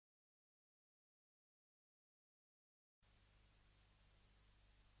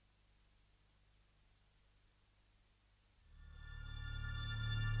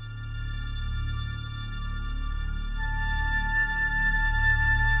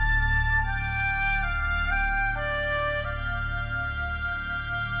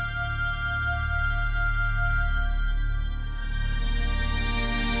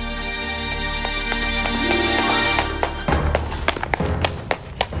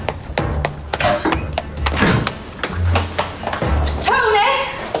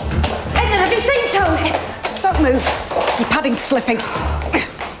padding's slipping.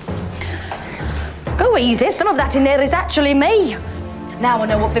 Go easy. Some of that in there is actually me. Now I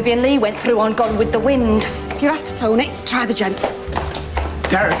know what Vivian Lee went through on Gone with the Wind. If you're after Tony, try the gents.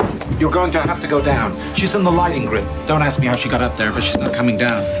 Derek, you're going to have to go down. She's in the lighting group. Don't ask me how she got up there, but she's not coming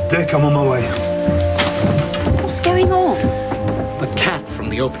down. Dick, I'm on my way. What's going on? The cat from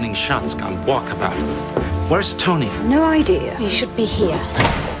the opening shot's gone walkabout. Where's Tony? No idea. He should be here.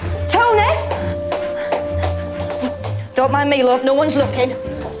 Tony! Don't mind me, love. No one's looking.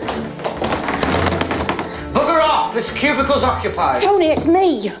 Bugger off! This cubicle's occupied. Tony, it's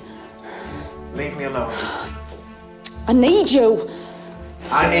me. Leave me alone. I need you.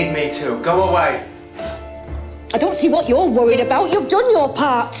 I need me too. Go away. I don't see what you're worried about. You've done your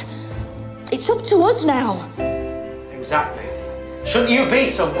part. It's up to us now. Exactly. Shouldn't you be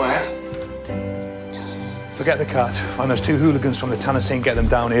somewhere? Forget the cat. Find those two hooligans from the Tanner scene, get them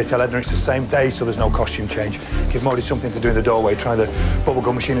down here. Tell Edna it's the same day, so there's no costume change. Give Modi something to do in the doorway. Try the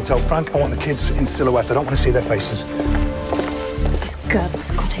bubblegum machine and tell Frank I want the kids in silhouette. I don't want to see their faces. This girl's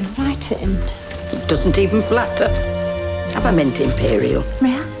got him right in. Doesn't even flatter. Have a mint imperial.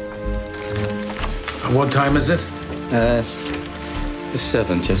 Yeah. What time is it? The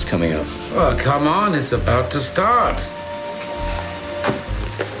 7th, just coming up. Oh, come on, it's about to start.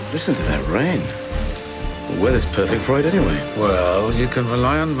 Listen to that rain. The weather's perfect for it anyway. Well, you can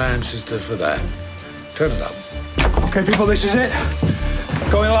rely on Manchester for that. Turn it up. Okay, people, this is it.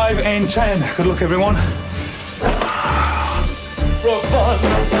 Going live in 10. Good luck, everyone. Rock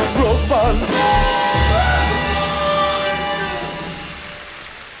fun.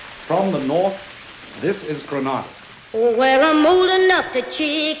 From the north, this is Granada. Oh, well, I'm old enough to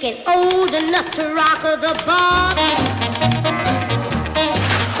chick and old enough to rock the bar.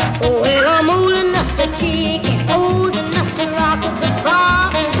 Oh, well, I'm old enough to chick and old enough to rock the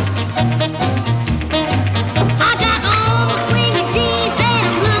bar. I got on my swinging jeans and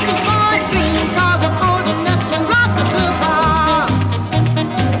I'm looking for a dream, 'cause I'm old enough to rock the bar.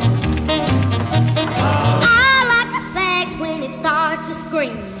 I like the sax when it starts to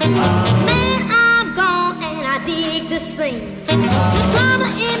scream. Man, I'm gone and I dig the scene. The drama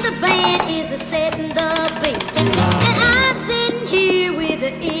in the band is a setting the beat, and I'm sitting here with the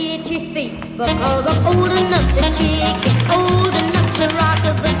itchy feet, because I'm old enough to chick and old enough to rock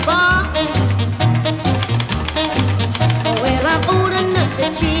the bar. Well, I'm old enough to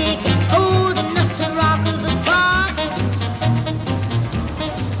chick and old enough to rock the bar.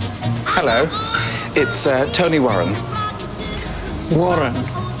 Hello, it's Tony Warren. Warren?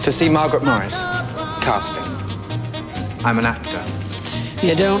 To see Margaret Morris. Casting. I'm an actor.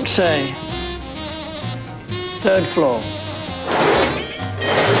 You don't say. 3rd floor.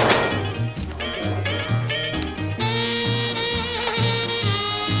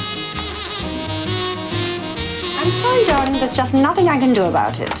 I'm sorry, darling. There's just nothing I can do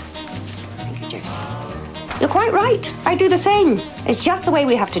about it. Thank you, Josie. You're quite right. I do the same. It's just the way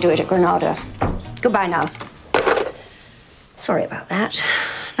we have to do it at Granada. Goodbye now. Sorry about that.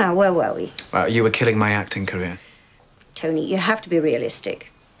 Now, where were we? Well, you were killing my acting career. Tony, you have to be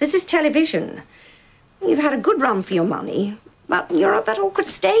realistic. This is television. You've had a good run for your money, but you're at that awkward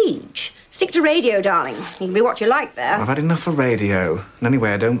stage. Stick to radio, darling. You can be what you like there. I've had enough of radio. And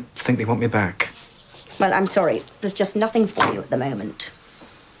anyway, I don't think they want me back. Well, I'm sorry. There's just nothing for you at the moment.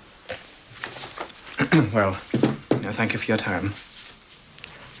 Well, thank you for your time.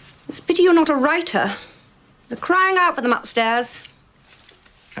 It's a pity you're not a writer. They're crying out for them upstairs.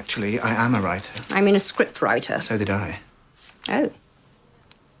 Actually, I am a writer. I mean a script writer. So did I. Oh.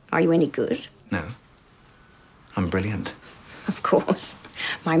 Are you any good? No. I'm brilliant. Of course.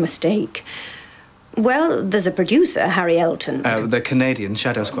 My mistake. Well, there's a producer, Harry Elton. The Canadian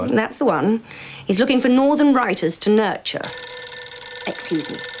Shadow Squad. That's the one. He's looking for northern writers to nurture. Excuse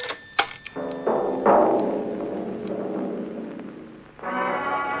me.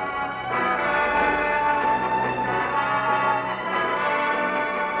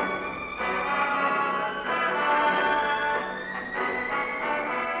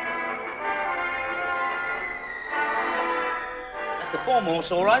 That's the 4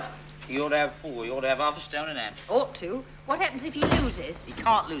 morse, all right. You ought to have 4. You ought to have half a stone an amp. Ought to. What happens if he loses? He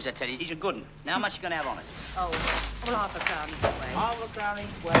can't lose, I tell you. He's a good one. Now, how much you going to have on it? Oh, well, half a crown each way. Half a crown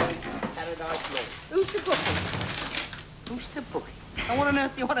each way, Paradise Law. Who's the bookie? Who's the bookie? I want to know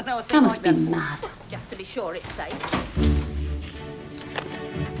if you want to know a thing That must like be that. mad. Just to be sure it's safe.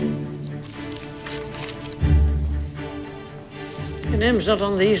 Your name's not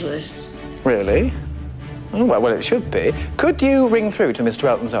on these lists. Really? Oh, well, it should be. Could you ring through to Mr.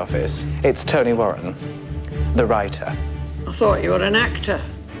 Elton's office? It's Tony Warren, the writer. I thought you were an actor.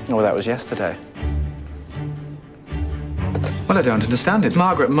 Oh, that was yesterday. Well, I don't understand it.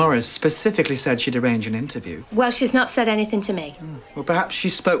 Margaret Morris specifically said she'd arrange an interview. Well, she's not said anything to me. Well, perhaps she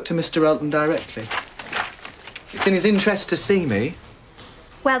spoke to Mr. Elton directly. It's in his interest to see me.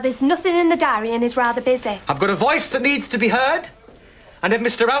 Well, there's nothing in the diary and he's rather busy. I've got a voice that needs to be heard. And if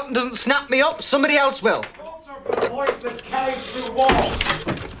Mr. Elton doesn't snap me up, somebody else will. A voice that carries through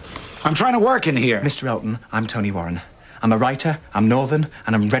walls. I'm trying to work in here. Mr. Elton, I'm Tony Warren. I'm a writer, I'm northern,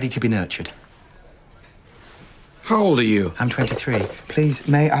 and I'm ready to be nurtured. How old are you? I'm 23. Please,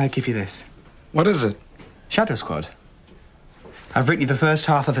 may I give you this? What is it? Shadow Squad. I've written you the first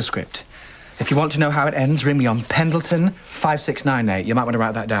half of the script. If you want to know how it ends, ring me on Pendleton 5698. You might want to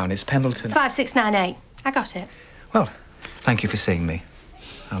write that down. It's Pendleton... 5698. I got it. Well, thank you for seeing me.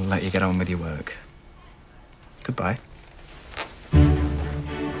 I'll let you get on with your work. Goodbye.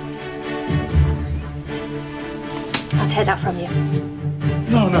 I'll take that from you.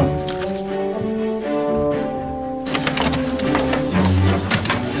 No, no.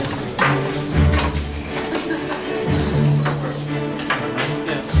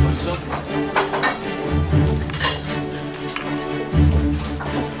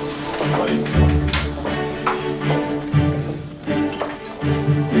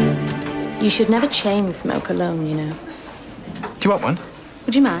 You should never chain smoke alone, you know. Do you want one?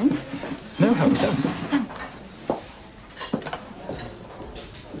 Would you mind? No, hope so. Thanks.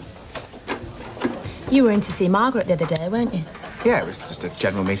 You were in to see Margaret the other day, weren't you? Yeah, it was just a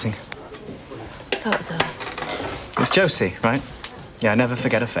general meeting. Thought so. It's Josie, right? Yeah, I never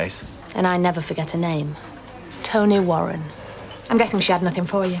forget her face. And I never forget her name. Tony Warren. I'm guessing she had nothing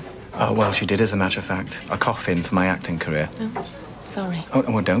for you. Oh, well, she did, as a matter of fact. A coffin for my acting career. Oh, sorry. Oh,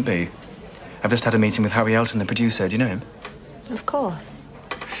 well, don't be. I've just had a meeting with Harry Elton, the producer. Do you know him? Of course.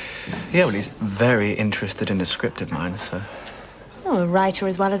 Yeah, well, he's very interested in a script of mine, so... Oh, a writer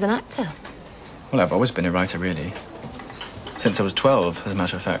as well as an actor. Well, I've always been a writer, really. Since I was 12, as a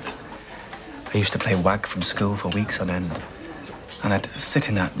matter of fact. I used to play WAG from school for weeks on end. And I'd sit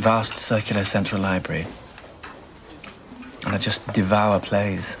in that vast circular central library. And I'd just devour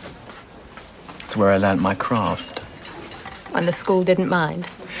plays. It's where I learnt my craft. And the school didn't mind?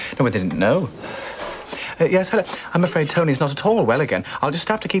 No, they didn't know. Yes, hello. I'm afraid Tony's not at all well again. I'll just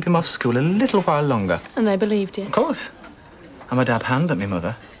have to keep him off school a little while longer. And they believed you? Of course. I'm a dab hand at me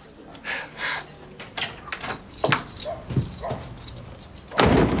mother.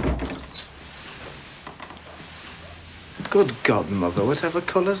 Good God, Mother, whatever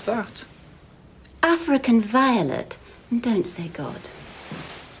colour's that? African violet. And don't say God.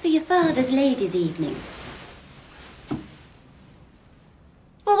 It's for your father's ladies' evening.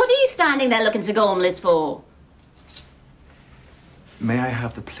 Well, what are you standing there looking so gormless for? May I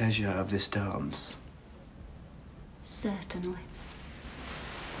have the pleasure of this dance? Certainly.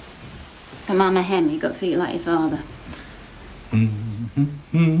 But Mama Hem, you got to feel like your father.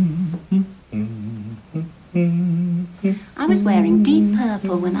 I was wearing deep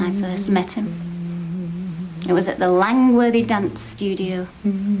purple when I first met him. It was at the Langworthy Dance Studio.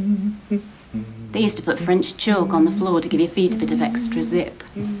 They used to put French chalk on the floor to give your feet a bit of extra zip.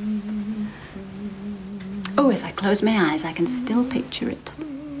 Oh, if I close my eyes, I can still picture it.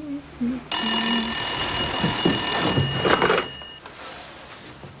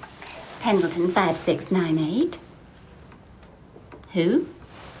 Pendleton 5698. Who?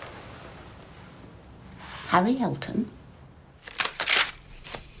 Harry Elton.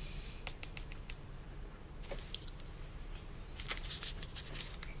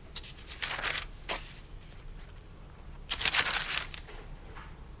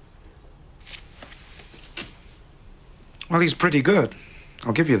 Well, he's pretty good.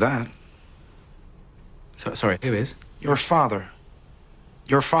 I'll give you that. Sorry, who is? Your father.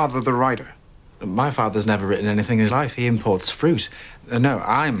 Your father, the writer. My father's never written anything in his life. He imports fruit. No,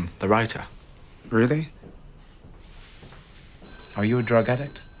 I'm the writer. Really? Are you a drug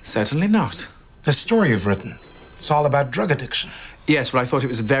addict? Certainly not. The story you've written, it's all about drug addiction. Yes, well, I thought it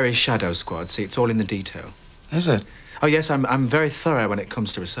was very Shadow Squad. See, it's all in the detail. Is it? Oh, yes, I'm very thorough when it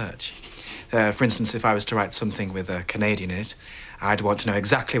comes to research. For instance, if I was to write something with a Canadian in it, I'd want to know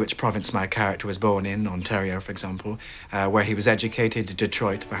exactly which province my character was born in, Ontario, for example, where he was educated,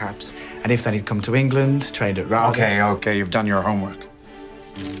 Detroit, perhaps, and if then he'd come to England, trained at Raleigh. Okay, you've done your homework.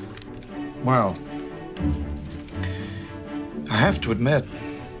 Well, I have to admit,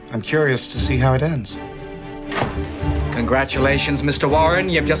 I'm curious to see how it ends. Congratulations, Mr. Warren.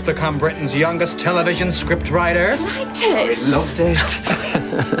 You've just become Britain's youngest television scriptwriter. I liked it. I loved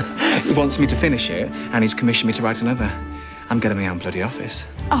it. He wants me to finish it, and he's commissioned me to write another. I'm getting my own bloody office.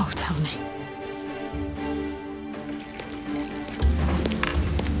 Oh, Tony.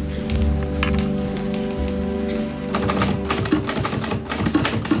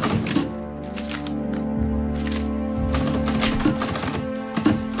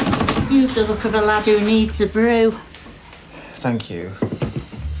 You've the look of a lad who needs a brew. Thank you.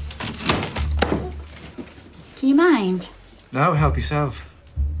 Do you mind? No, help yourself.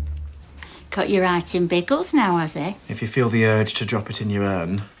 Got your right in Biggles now, has he? If you feel the urge to drop it in your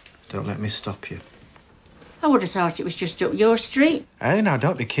urn, don't let me stop you. I would have thought it was just up your street. Hey, now,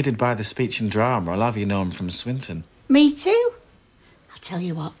 don't be kidded by the speech and drama. I'll have you know I'm from Swinton. Me too. I'll tell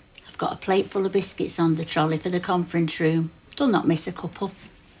you what, I've got a plate full of biscuits on the trolley for the conference room. They'll not miss a couple.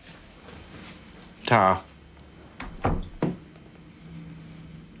 Ta.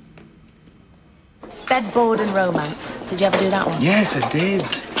 Bed, Board and Romance. Did you ever do that one? Yes, I did.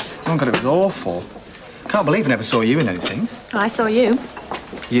 Oh, God, it was awful. Can't believe I never saw you in anything. I saw you.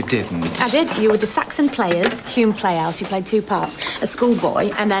 You didn't. I did. You were the Saxon Players, Hume Playhouse. You played two parts. A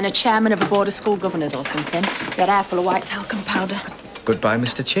schoolboy and then a chairman of a board of school governors or something. You had hair full of white talcum powder. Goodbye,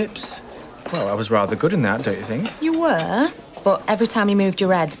 Mr. Chips. Well, I was rather good in that, don't you think? You were, but every time you moved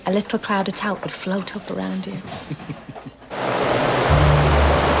your head, a little cloud of talc would float up around you.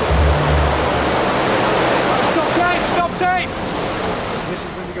 Stop tape! This is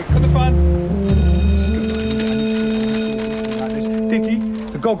really good. Cut the fan. Dickie,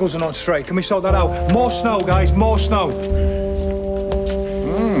 the goggles are not straight. Can we sort that out? More snow, guys, more snow.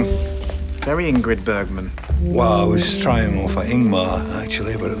 Very Ingrid Bergman. Well, I was trying more for Ingmar,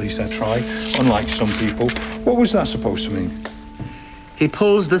 actually, but at least I tried, unlike some people. What was that supposed to mean? He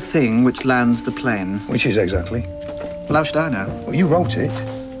pulls the thing which lands the plane. Which is exactly? Well, how should I know? Well, you wrote it.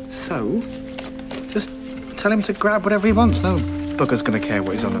 So? Just tell him to grab whatever he wants. No bugger's going to care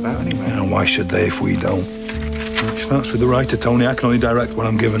what he's on about anyway. And why should they if we don't? It starts with the writer, Tony. I can only direct what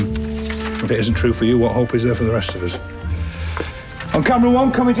I'm given. If it isn't true for you, what hope is there for the rest of us? On camera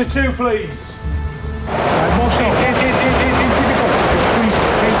one, coming to two, please. Right, more snow. In, typical.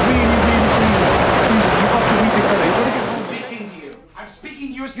 Please, please, you've got to read this headache. I'm speaking to you. I'm speaking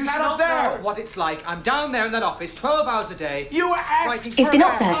to you. You sat up there. What it's like. I'm down there in that office 12 hours a day. You were asking. He's been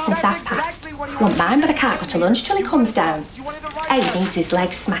up there since half past. Won't mind, but I can't go to lunch till he comes down. He needs his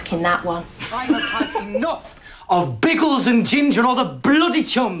legs smacking, that one. I have had enough of Biggles and Ginger and all the bloody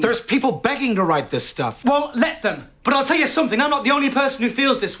chums. There's people begging to write this stuff. Well, let them. But I'll tell you something, I'm not the only person who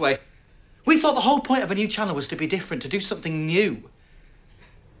feels this way. We thought the whole point of a new channel was to be different, to do something new.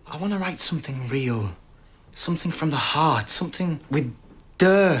 I want to write something real. Something from the heart. Something with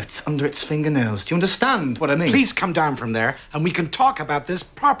dirt under its fingernails. Do you understand what I mean? Please come down from there and we can talk about this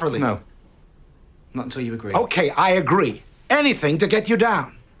properly. No. Not until you agree. Okay, I agree. Anything to get you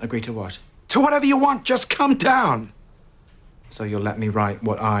down. Agree to what? To whatever you want, just come down. So you'll let me write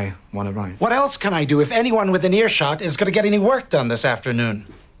what I want to write? What else can I do if anyone with an earshot is going to get any work done this afternoon?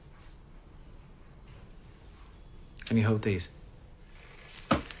 Can you hold these?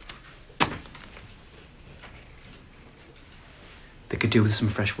 They could do with some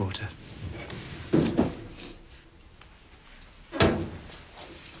fresh water.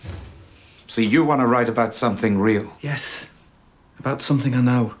 So you want to write about something real? Yes. About something I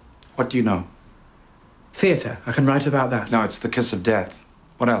know. What do you know? Theatre. I can write about that. No, it's The Kiss of Death.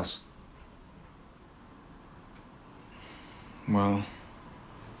 What else? Well,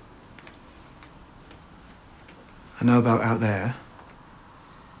 I know about Out There.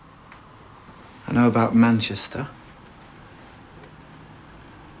 I know about Manchester.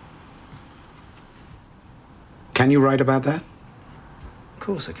 Can you write about that? Of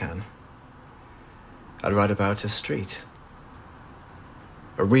course I can. I'd write about a street.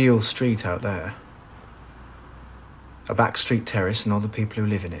 A real street out there. A back street terrace and all the people who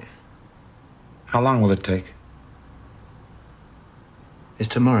live in it. How long will it take? Is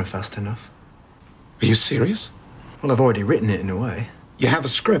tomorrow fast enough? Are you serious? Well, I've already written it in a way. You have a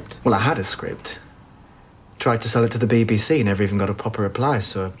script? Well, I had a script. Tried to sell it to the BBC, never even got a proper reply,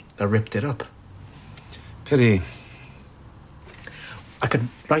 so I ripped it up. Pity. I could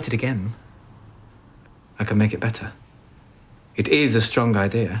write it again. I can make it better. It is a strong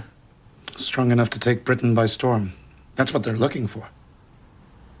idea. Strong enough to take Britain by storm. That's what they're looking for.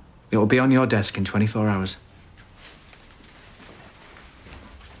 It will be on your desk in 24 hours.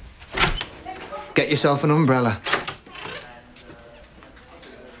 Get yourself an umbrella.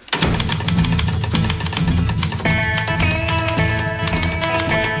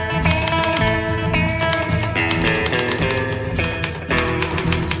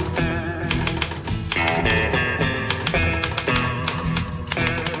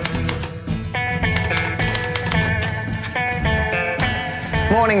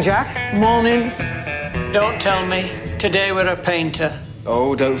 Morning, Jack. Morning. Don't tell me. Today we're a painter.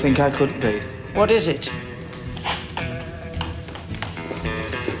 Oh, don't think I couldn't be. What is it?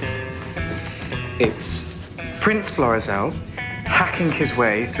 It's Prince Florizel hacking picking his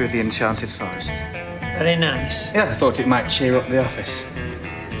way through the enchanted forest. Very nice. Yeah, I thought it might cheer up the office.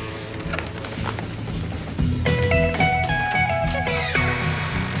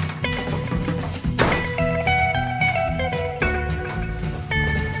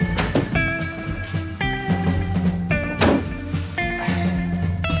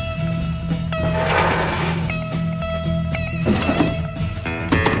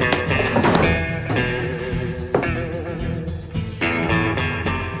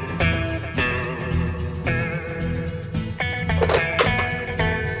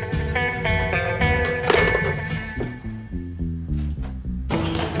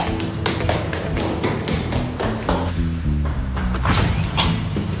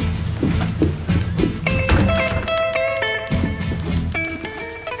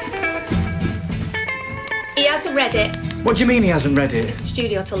 He hasn't read it. What do you mean he hasn't read it? It's the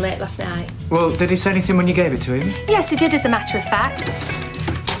studio till late last night. Well, did he say anything when you gave it to him? Yes, he did, as a matter of fact.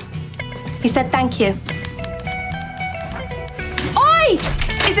 He said thank you. Oi!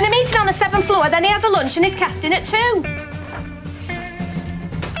 He's in a meeting on the 7th floor, then he has a lunch and he's casting at 2.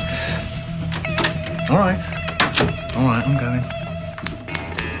 All right. All right, I'm going.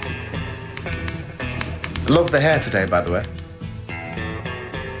 I love the hair today, by the way.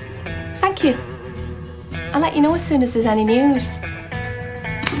 Thank you. I'll let you know as soon as there's any news.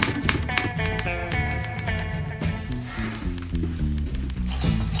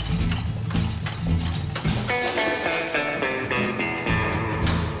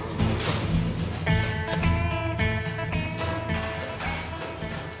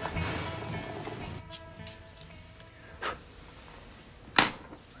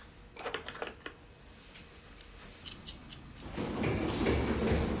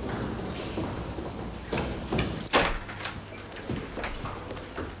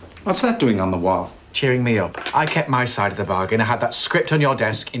 What's that doing on the wall? Cheering me up. I kept my side of the bargain. I had that script on your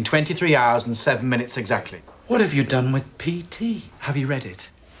desk in 23 hours and 7 minutes exactly. What have you done with P.T.? Have you read it?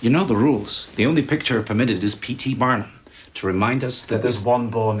 You know the rules. The only picture permitted is P.T. Barnum. To remind us that there's one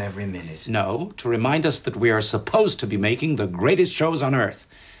born every minute. No, to remind us that we are supposed to be making the greatest shows on Earth.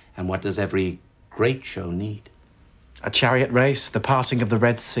 And what does every great show need? A chariot race, the parting of the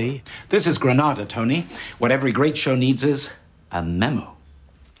Red Sea. This is Granada, Tony. What every great show needs is a memo.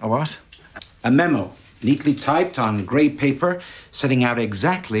 A what? A memo, neatly typed on grey paper, setting out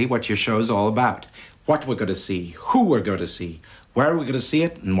exactly what your show's all about. What we're going to see, who we're going to see, where we're going to see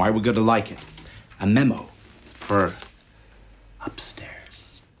it, and why we're going to like it. A memo for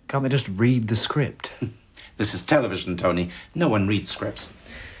upstairs. Can't they just read the script? This is television, Tony. No one reads scripts.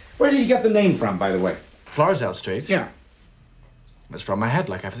 Where did you get the name from, by the way? Florizel Street? Yeah. It's from my head,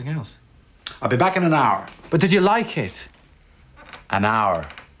 like everything else. I'll be back in an hour. But did you like it? An hour.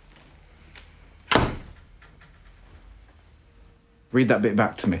 Read that bit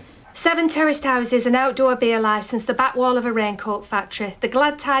back to me. 7 terraced houses, an outdoor beer licence, the back wall of a raincoat factory, the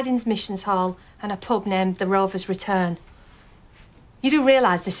Glad Tidings Missions Hall, and a pub named the Rover's Return. You do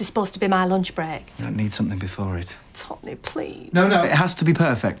realise this is supposed to be my lunch break? I need something before it. Tony, please. No, it has to be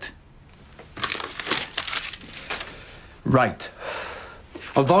perfect. Right.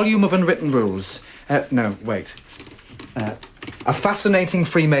 A volume of unwritten rules. No, wait. A fascinating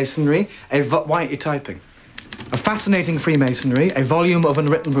Freemasonry, why aren't you typing? A fascinating Freemasonry, a volume of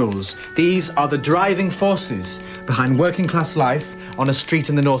unwritten rules. These are the driving forces behind working-class life on a street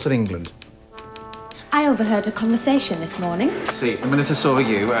in the north of England. I overheard a conversation this morning. See, the minute I saw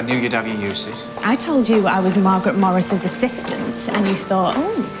you, I knew you'd have your uses. I told you I was Margaret Morris's assistant, and you thought,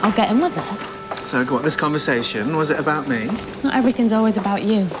 oh, I'll get in with her. So, what, this conversation, was it about me? Not everything's always about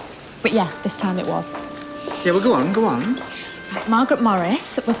you. But yeah, this time it was. Yeah, well, go on. Right, Margaret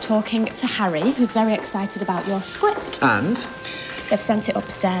Morris was talking to Harry, who's very excited about your script. And? They've sent it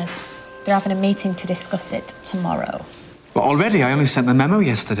upstairs. They're having a meeting to discuss it tomorrow. Well, already? I only sent the memo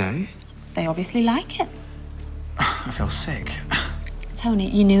yesterday. They obviously like it. I feel sick. Tony,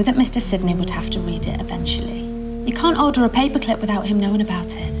 you knew that Mr. Sidney would have to read it eventually. You can't order a paperclip without him knowing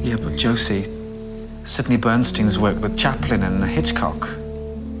about it. Yeah, but Josie, Sidney Bernstein's worked with Chaplin and Hitchcock.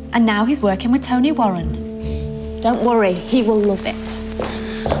 And now he's working with Tony Warren. Don't worry, he will love it.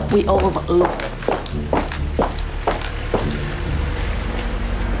 We all love it.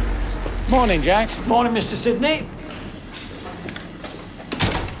 Morning, Jack. Morning, Mr. Sidney.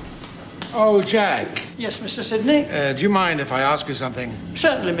 Oh, Jack. Yes, Mr. Sidney? Do you mind if I ask you something?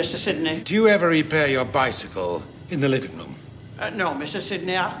 Certainly, Mr. Sidney. Do you ever repair your bicycle in the living room? No, Mr.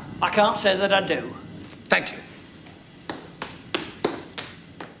 Sidney, I can't say that I do. Thank you.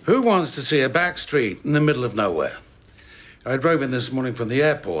 Who wants to see a back street in the middle of nowhere? I drove in this morning from the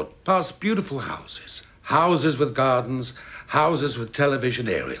airport, past beautiful houses. Houses with gardens, houses with television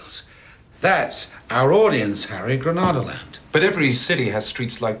aerials. That's our audience, Harry, Granada Land. But every city has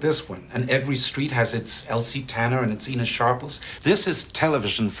streets like this one, and every street has its Elsie Tanner and its Ina Sharples. This is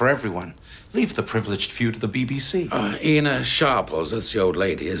television for everyone. Leave the privileged few to the BBC. Ina Sharples, that's the old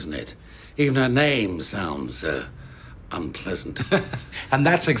lady, isn't it? Even her name sounds unpleasant. And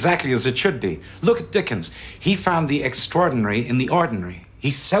that's exactly as it should be. Look at Dickens. He found the extraordinary in the ordinary. He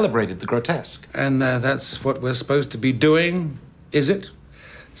celebrated the grotesque. And that's what we're supposed to be doing, is it?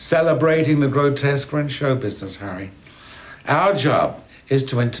 Celebrating the grotesque in show business, Harry. Our job is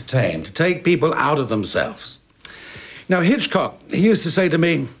to entertain, to take people out of themselves. Now, Hitchcock, he used to say to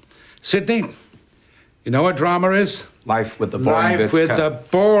me, Sidney, you know what drama is? Life with the boring bits cut. Life with cut. the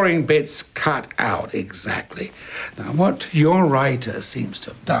boring bits cut out, exactly. Now, what your writer seems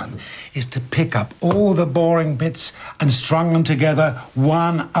to have done is to pick up all the boring bits and strung them together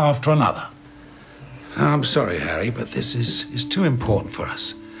one after another. I'm sorry, Harry, but this is too important for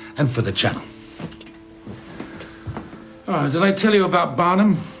us and for the channel. Oh, did I tell you about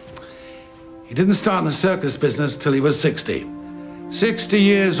Barnum? He didn't start in the circus business till he was 60. 60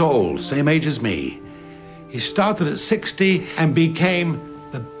 years old, same age as me. He started at 60 and became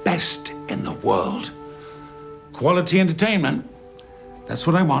the best in the world. Quality entertainment, that's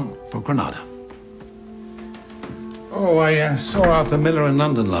what I want for Granada. Oh, I saw Arthur Miller in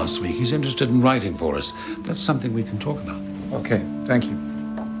London last week. He's interested in writing for us. That's something we can talk about. Okay, thank you.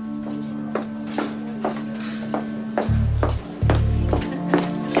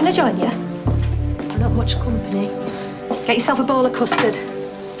 Can I join you? I'm not much company. Get yourself a bowl of custard.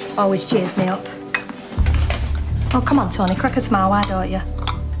 Always cheers me up. Oh, come on, Tony, crack a smile, why don't you?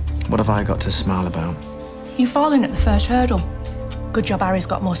 What have I got to smile about? You falling at the first hurdle. Good job Harry's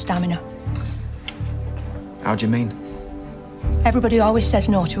got more stamina. How do you mean? Everybody always says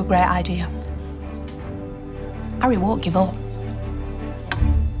no to a great idea. Harry won't give up.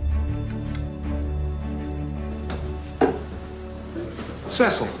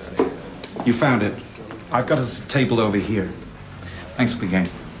 Cecil, you found it. I've got us tabled over here. Thanks for the game.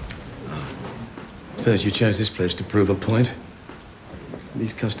 Suppose you chose this place to prove a point. Are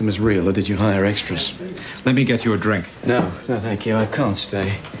these customers real, or did you hire extras? Let me get you a drink. No, thank you. I can't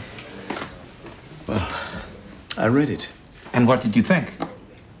stay. Well, I read it. And what did you think?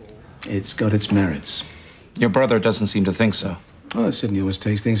 It's got its merits. Your brother doesn't seem to think so. Well, Sidney always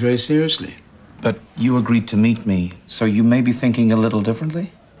takes things very seriously. But you agreed to meet me, so you may be thinking a little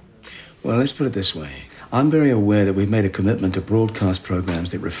differently? Well, let's put it this way. I'm very aware that we've made a commitment to broadcast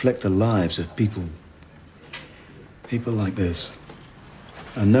programs that reflect the lives of people like this.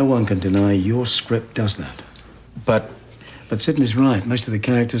 And no one can deny your script does that. But Sidney's right. Most of the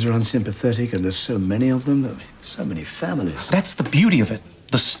characters are unsympathetic, and there's so many of them, so many families. That's the beauty of it.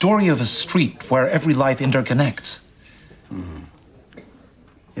 The story of a street where every life interconnects.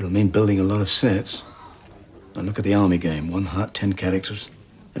 It'll mean building a lot of sets. And look at the army game. 1 hut, 10 characters.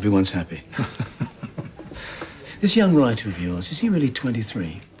 Everyone's happy. This young writer of yours, is he really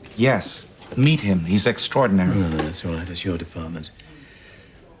 23? Yes. Meet him. He's extraordinary. No, that's all right. That's your department.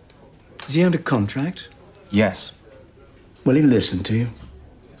 Is he under contract? Yes. Will he listen to you?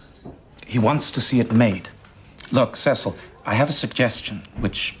 He wants to see it made. Look, Cecil, I have a suggestion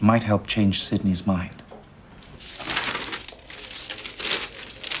which might help change Sidney's mind.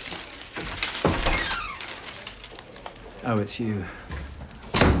 Oh, it's you.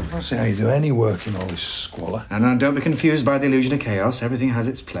 I don't see how you do any work in all this squalor. And now, don't be confused by the illusion of chaos. Everything has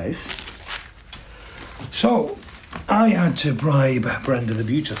its place. So, I had to bribe Brenda the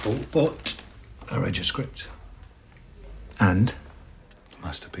Beautiful, but I read your script. And? A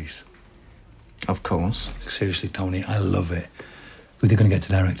masterpiece. Of course. Seriously, Tony, I love it. Who are they going to get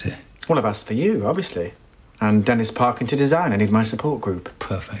to direct it? Well, I've asked for you, obviously. And Dennis Parkin to design. I need my support group.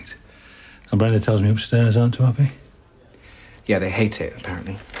 Perfect. And Brenda tells me upstairs aren't too happy? Yeah, they hate it,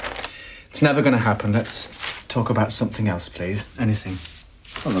 apparently. It's never going to happen. Let's talk about something else, please. Anything.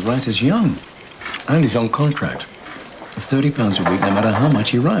 Well, the writer's young. And he's on contract. For £30 a week, no matter how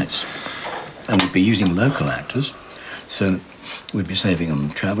much he writes. And we'd be using local actors. So we'd be saving on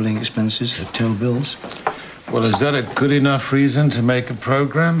travelling expenses, hotel bills. Well, is that a good enough reason to make a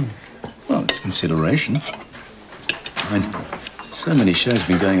program? Well, it's consideration. I mean, so many shows have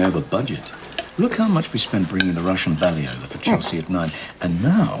been going over budget. Look how much we spent bringing the Russian ballet over for Chelsea at 9. And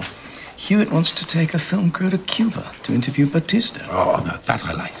now, Hewitt wants to take a film crew to Cuba to interview Batista. Oh, no, that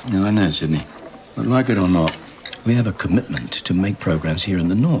I like. No, I know, Sidney. But like it or not, we have a commitment to make programs here in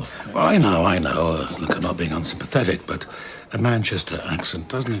the North. Well, I know. Look, I'm not being unsympathetic, but a Manchester accent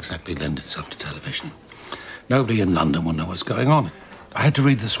doesn't exactly lend itself to television. Nobody in London will know what's going on. I had to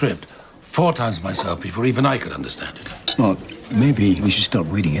read the script 4 times myself before even I could understand it. Well, maybe we should stop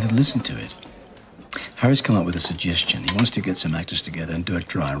reading it and listen to it. Harry's come up with a suggestion. He wants to get some actors together and do a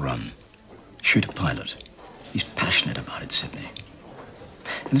dry run. Shoot a pilot. He's passionate about it, Sidney.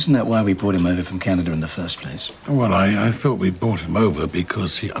 And isn't that why we brought him over from Canada in the first place? Well, I thought we brought him over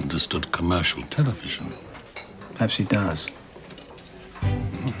because he understood commercial television. Perhaps he does.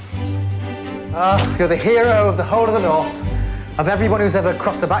 You're the hero of the whole of the North. Of everyone who's ever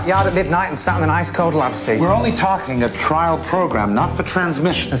crossed the backyard at midnight and sat in an ice-cold lab seat. We're only talking a trial program, not for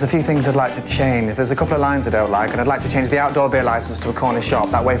transmission. There's a few things I'd like to change. There's a couple of lines I don't like, and I'd like to change the outdoor beer licence to a corner shop.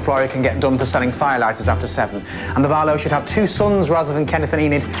 That way Flora can get done for selling firelighters after 7. And the Barlow should have 2 sons rather than Kenneth and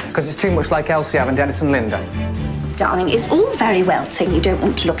Enid, because it's too much like Elsie having Dennis and Linda. Darling, it's all very well saying you don't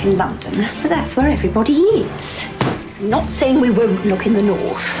want to look in London, but that's where everybody is. I'm not saying we won't look in the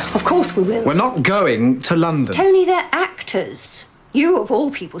north. Of course we will. We're not going to London. Tony, they're actors. You, of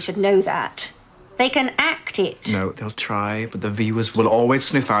all people, should know that. They can act it. No, they'll try, but the viewers will always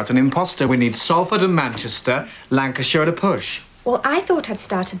sniff out an imposter. We need Salford and Manchester, Lancashire at a push. Well, I thought I'd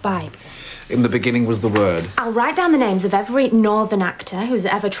start a Bible. In the beginning was the word. I'll write down the names of every northern actor who's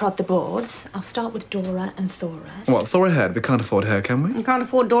ever trod the boards. I'll start with Dora and Thora. What, Thora Head? We can't afford her, can we? We can't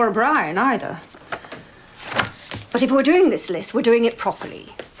afford Dora Bryan either. But if we're doing this list, we're doing it properly.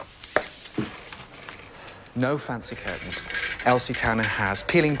 No fancy curtains. Elsie Tanner has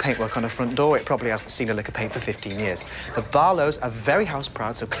peeling paintwork on her front door. It probably hasn't seen a lick of paint for 15 years. The Barlows are very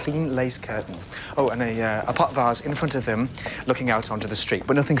house-proud, so clean lace curtains. Oh, and a pot vase in front of them, looking out onto the street.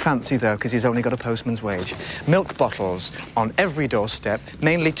 But nothing fancy, though, because he's only got a postman's wage. Milk bottles on every doorstep,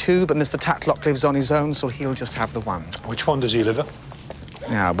 mainly 2, but Mr. Tatlock lives on his own, so he'll just have the 1. Which one does he live at?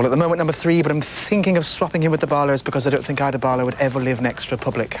 Yeah, well, at the moment, number 3, but I'm thinking of swapping him with the Barlows because I don't think Ida Barlow would ever live next to a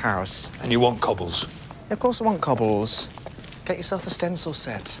public house. And you want cobbles? Of course I want cobbles. Get yourself a stencil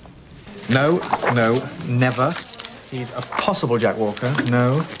set. No, never. He's a possible Jack Walker.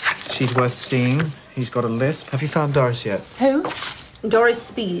 No. She's worth seeing. He's got a lisp. Have you found Doris yet? Who? Doris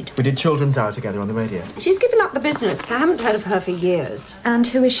Speed. We did Children's Hour together on the radio. She's given up the business. I haven't heard of her for years. And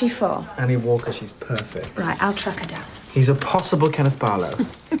who is she for? Annie Walker, she's perfect. Right, I'll track her down. He's a possible Kenneth Barlow.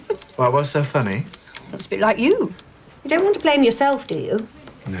 Why, what's so funny? It's a bit like you. You don't want to blame yourself, do you?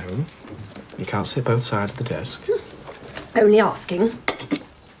 No. You can't sit both sides of the desk. Only asking.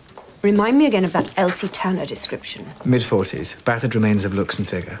 Remind me again of that Elsie Tanner description. Mid-40s. Battered remains of looks and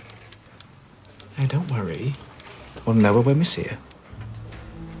figure. Hey, don't worry. We'll know her when we see her.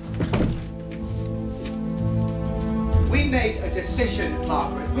 We made a decision,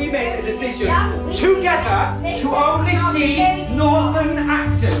 Margaret. We made a decision together to only see northern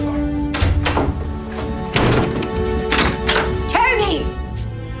actors. Tony!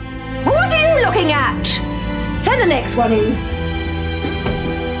 What are you looking at? Send the next one in.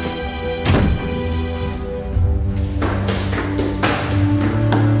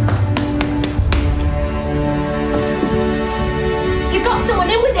 He's got someone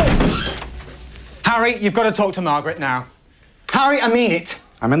in with him. Harry, you've got to talk to Margaret now. Harry, I mean it.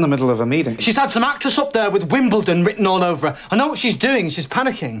 I'm in the middle of a meeting. She's had some actress up there with Wimbledon written all over her. I know what she's doing. She's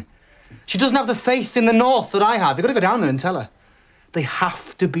panicking. She doesn't have the faith in the North that I have. You've got to go down there and tell her. They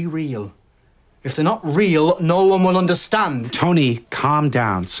have to be real. If they're not real, no one will understand. Tony, calm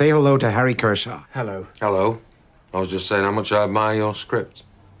down. Say hello to Harry Kershaw. Hello. Hello. I was just saying how much I admire your scripts.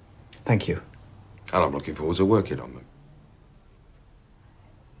 Thank you. And I'm looking forward to working on them.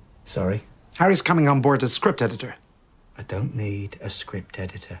 Sorry? Harry's coming on board as script editor. I don't need a script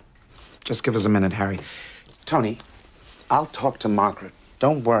editor. Just give us a minute, Harry. Tony, I'll talk to Margaret.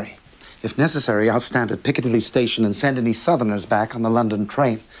 Don't worry. If necessary, I'll stand at Piccadilly Station and send any Southerners back on the London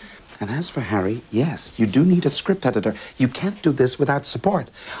train. And as for Harry, yes, you do need a script editor. You can't do this without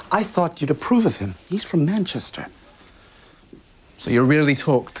support. I thought you'd approve of him. He's from Manchester. So you really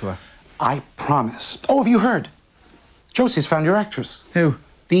talked to her? I promise. Oh, have you heard? Josie's found your actress. Who?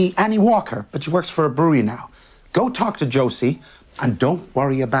 The Annie Walker, but she works for a brewery now. Go talk to Josie, and don't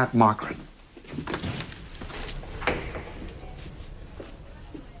worry about Margaret.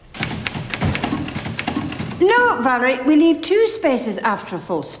 No, Valerie, we leave 2 spaces after a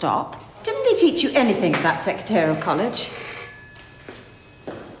full stop. Didn't they teach you anything at that secretarial college?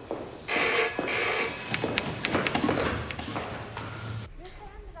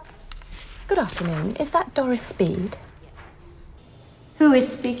 Good afternoon. Is that Doris Speed? Who is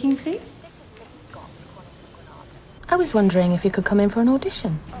speaking, please? I was wondering if you could come in for an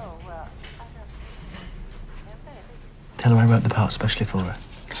audition. Tell her I wrote the part specially for her.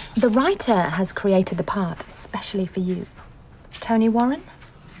 The writer has created the part especially for you. Tony Warren?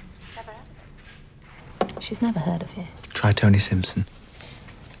 She's never heard of you. Try Tony Simpson.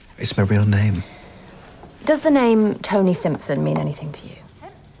 It's my real name. Does the name Tony Simpson mean anything to you?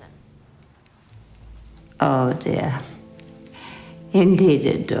 Oh, dear. Indeed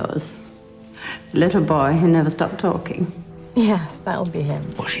it does. The little boy who never stopped talking. Yes, that'll be him.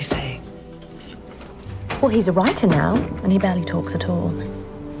 What's she saying? Well, he's a writer now, and he barely talks at all.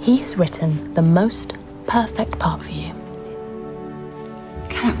 He has written the most perfect part for you.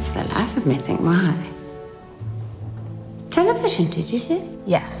 Can't for the life of me think why. Television, did you say?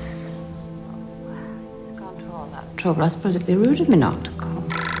 Yes. He's gone to all that trouble. I suppose it'd be rude of me not to come.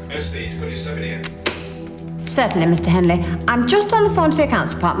 Miss Speed, could you step in here? Certainly, Mr. Henley. I'm just on the phone to the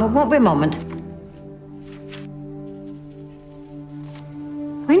accounts department. Won't be a moment.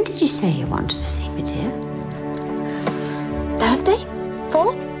 When did you say you wanted to see me, dear? Thursday?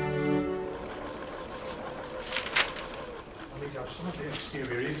 4? I need to have some of the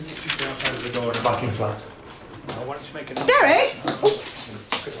exterior, even if it's just outside of the door in the backing flat. I wanted to make a note. Derek!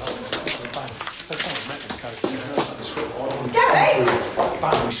 Derek!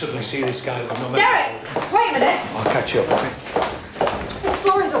 Bam, we suddenly see this guy that we've not met. Derek! Wait a minute. I'll catch you up, okay? This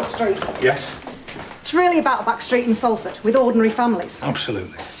Florizel Street. Yes? It's really about a back street in Salford with ordinary families.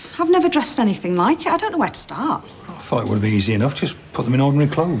 Absolutely. I've never dressed anything like it. I don't know where to start. I thought it would be easy enough. Just put them in ordinary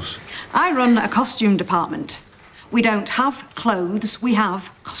clothes. I run a costume department. We don't have clothes, we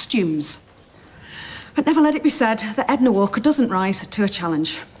have costumes. But never let it be said that Edna Walker doesn't rise to a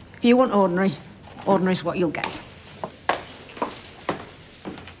challenge. If you want ordinary, ordinary's what you'll get.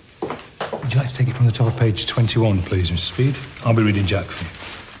 Would you like to take it from the top of page 21, please, Mr. Speed? I'll be reading Jack for you.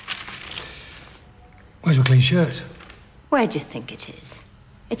 Where's my clean shirt? Where do you think it is?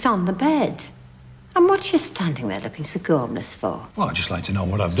 It's on the bed. And what you standing there looking so gormless for? Well, I'd just like to know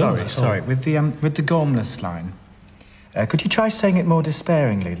what I've done. that's all. Sorry. With the gormless line, could you try saying it more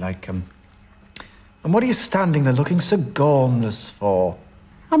despairingly, like, and what are you standing there looking so gormless for?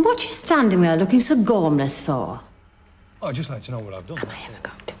 And what you standing there looking so gormless for? Oh, I'd just like to know what I've done. Am I ever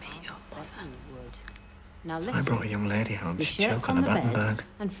going to meet your brother? Now listen. I brought a young lady home. The She'd shirt's choke on a the bed, Battenberg.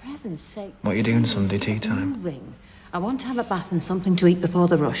 And for heaven's sake... What are you doing Sunday tea time? Moving. I want to have a bath and something to eat before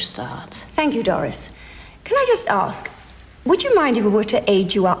the rush starts. Thank you, Doris. Can I just ask, would you mind if we were to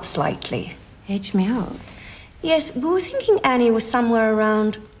age you up slightly? Age me up? Yes, we were thinking Annie was somewhere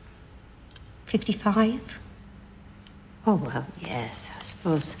around 55. Oh, well, yes, I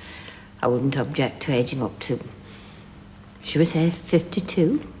suppose I wouldn't object to aging up to, should we say,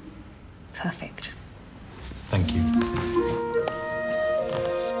 52? Perfect. Thank you.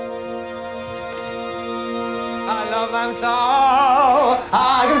 I love them so.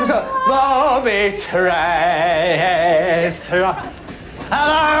 I can just go betray trust.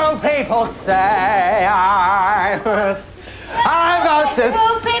 Hello, people say I've got to.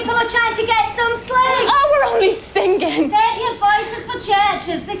 Well, people are trying to get some sleep. Oh, we're only singing. Save your voices for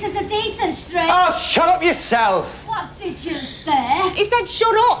churches. This is a decent street. Oh, shut up yourself. What did you say? He said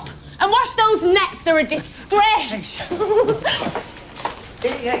shut up and wash those nets. They're a disgrace.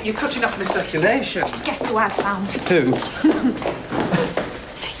 Yeah, you're cutting off my circulation. Guess who I found? Who?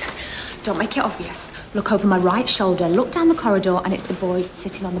 Don't make it obvious. Look over my right shoulder, look down the corridor, and it's the boy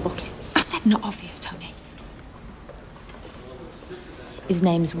sitting on the bucket. I said not obvious, Tony. His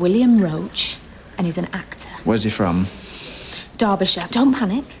name's William Roach, and he's an actor. Where's he from? Derbyshire. Don't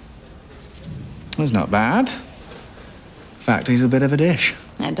panic. He's not bad. In fact, he's a bit of a dish.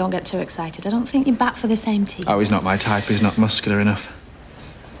 And don't get too excited. I don't think you're back for the same team. Oh, he's not my type. He's not muscular enough.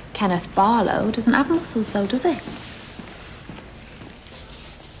 Kenneth Barlow doesn't have muscles, though, does he?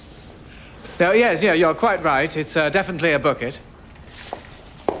 No, yes, yeah, you're quite right. It's definitely a bucket.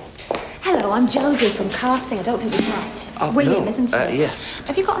 Hello, I'm Josie from casting. I don't think we've met. It's William, isn't it? Yes.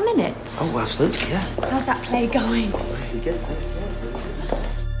 Have you got a minute? Oh, absolutely, yeah. How's that play going?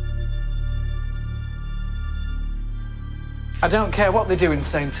 I don't care what they do in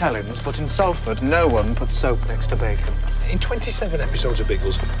St. Helens, but in Salford, no one puts soap next to bacon. In 27 episodes of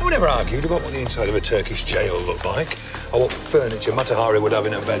Biggles, no one ever argued about what the inside of a Turkish jail looked like, or what furniture Matahari would have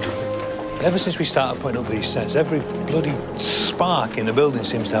in her bedroom. And ever since we started putting up these sets, every bloody spark in the building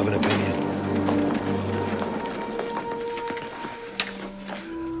seems to have an opinion.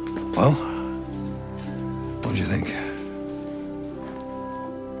 Well, what do you think?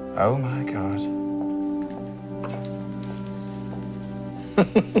 Oh, my God.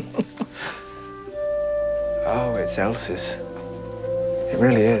 Oh, it's Elsie's. It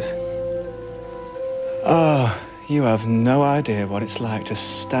really is. Oh, you have no idea what it's like to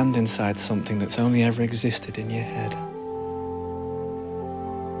stand inside something that's only ever existed in your head.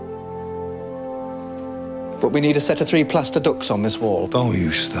 But we need a set of 3 plaster ducks on this wall. Don't you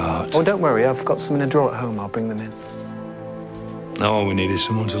start. Oh, don't worry. I've got some in a drawer at home. I'll bring them in. All we need is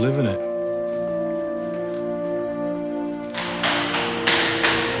someone to live in it.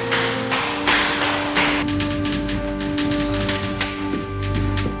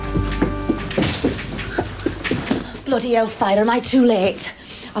 Bloody hellfire, am I too late?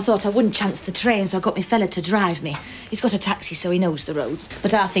 I thought I wouldn't chance the train, so I got my fella to drive me. He's got a taxi, so he knows the roads.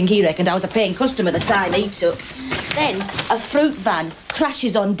 But I think he reckoned I was a paying customer the time he took. Then a fruit van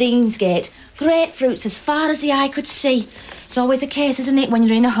crashes on Deansgate. Grapefruits as far as the eye could see. It's always a case, isn't it, when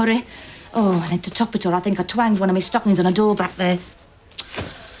you're in a hurry? Oh, and then to top it all, I think I twanged one of my stockings on a door back there.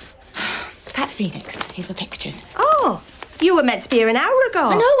 Pat Phoenix, here's my pictures. Oh, you were meant to be here an hour ago.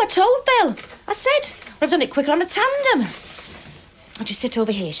 I know, I told Bill. I said, I've done it quicker on a tandem. I'll just sit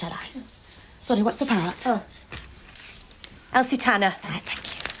over here, shall I? Sorry, what's the part? Oh. Elsie Tanner. Right, thank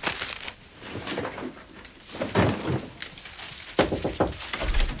you.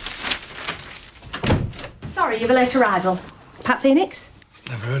 Sorry, you've a late arrival. Pat Phoenix?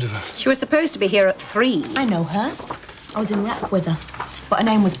 Never heard of her. She was supposed to be here at 3. I know her. I was in rep with her. But her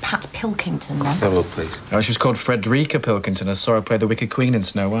name was Pat Pilkington then. Have a look, please. Oh, she was called Frederica Pilkington. I saw her play the Wicked Queen in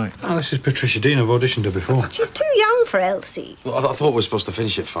Snow White. Oh, this is Patricia Dean. I've auditioned her before. She's too young for Elsie. Well, I thought we were supposed to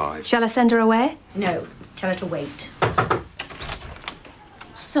finish at 5. Shall I send her away? No, tell her to wait.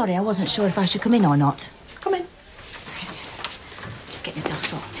 Sorry, I wasn't sure if I should come in or not. Come in. Right. Just get myself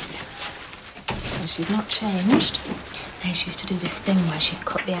sorted. Well, she's not changed. And she used to do this thing where she'd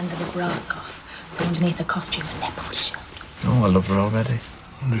cut the ends of her bras off, so underneath her costume her nipples showed. Oh, I love her already.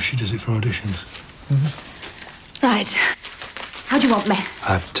 I wonder if she does it for auditions. Right. How do you want me?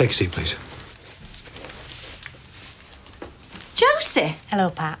 Take a seat, please. Josie. Hello,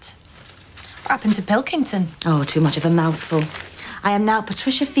 Pat. What happened to Pilkington? Oh, too much of a mouthful. I am now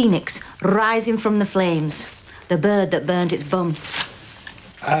Patricia Phoenix, rising from the flames. The bird that burned its bum.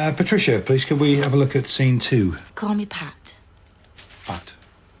 Patricia, please, can we have a look at scene 2? Call me Pat. Pat.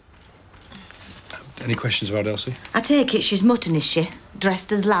 Any questions about Elsie? I take it she's mutton, is she?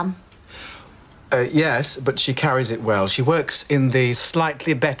 Dressed as lamb? Yes, but she carries it well. She works in the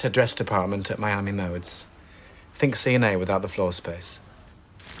slightly better dress department at Miami Modes. Think C&A without the floor space.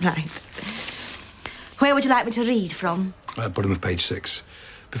 Right. Where would you like me to read from? Bottom of page 6.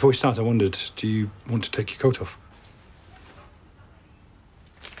 Before we start, I wondered, do you want to take your coat off?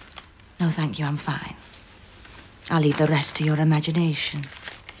 No, thank you, I'm fine. I'll leave the rest to your imagination.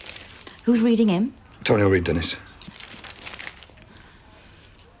 Who's reading him? Tony will read, Dennis.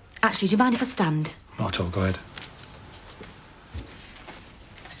 Actually, do you mind if I stand? Not at all, go ahead.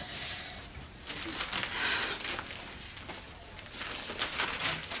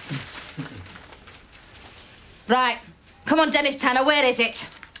 Right. Come on, Dennis Tanner, where is it?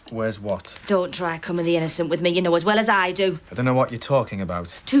 Where's what? Don't try coming the innocent with me, you know as well as I do. I don't know what you're talking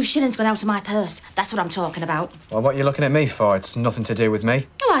about. 2 shillings gone out of my purse. That's what I'm talking about. Well, what are you looking at me for? It's nothing to do with me.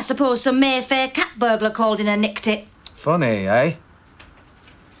 Oh, I suppose some Mayfair cat burglar called in and nicked it. Funny, eh?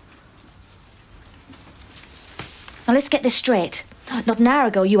 Now, let's get this straight. Not an hour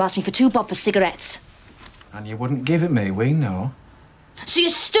ago, you asked me for 2 bob for cigarettes. And you wouldn't give it me, we know. So you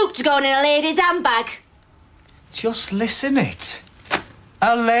stooped to going in a lady's handbag? Just listen it.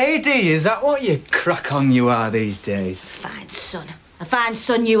 A lady, is that what you crack on you are these days? Fine son. A fine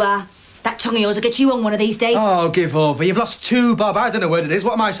son you are. That tongue of yours will get you on one of these days. Oh, give over. You've lost 2 bob. I don't know what it is.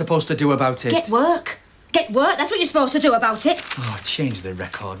 What am I supposed to do about it? Get work. Get work. That's what you're supposed to do about it. Oh, change the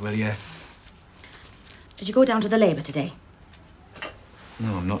record, will you? Did you go down to the Labour today?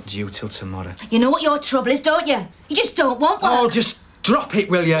 No, I'm not due till tomorrow. You know what your trouble is, don't you? You just don't want work. Oh, just drop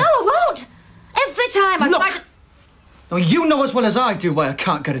it, will you? No, I won't. Every time I Look. try to... Oh, you know as well as I do why I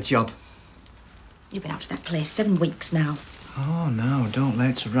can't get a job. You've been out to that place 7 weeks now. Oh, no, don't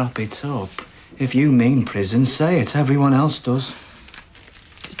let's wrap it up. If you mean prison, say it. Everyone else does.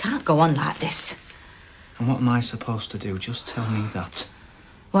 You can't go on like this. And what am I supposed to do? Just tell me that.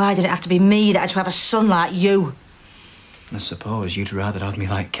 Why did it have to be me that had to have a son like you? I suppose you'd rather have me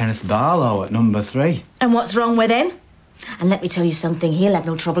like Kenneth Barlow at number 3. And what's wrong with him? And let me tell you something, he'll have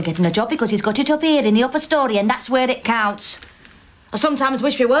no trouble getting a job because he's got it up here in the upper story and that's where it counts. I sometimes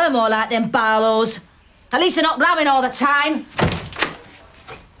wish we were more like them Barlows. At least they're not grabbing all the time.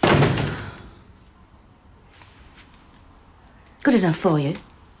 Good enough for you.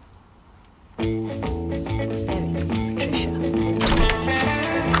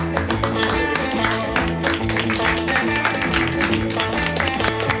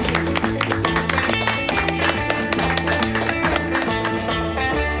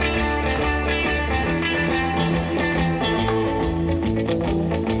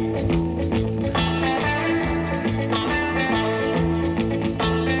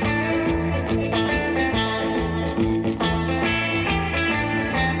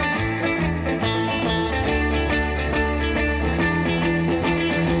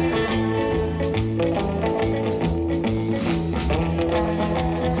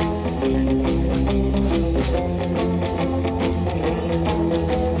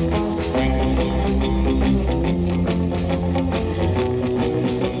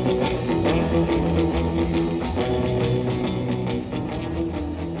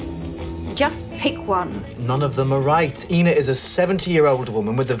 one. None of them are right. Ina is a 70-year-old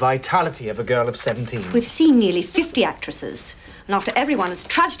woman with the vitality of a girl of 17. We've seen nearly 50 actresses, and after everyone has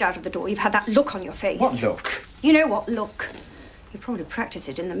trudged out of the door, you've had that look on your face. What look? You know what look. You probably practice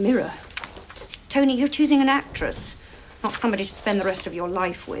it in the mirror. Tony, you're choosing an actress, not somebody to spend the rest of your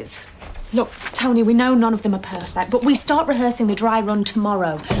life with. Look, Tony, we know none of them are perfect, but we start rehearsing the dry run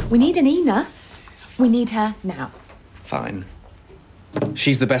tomorrow. We need an Ina. We need her now. Fine.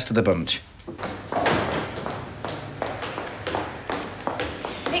 She's the best of the bunch.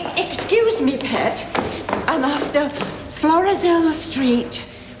 Excuse me, Pet. I'm after Florizel Street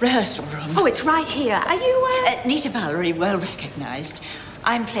rehearsal room. Oh, it's right here. Are you, Nita Valerie, well recognised.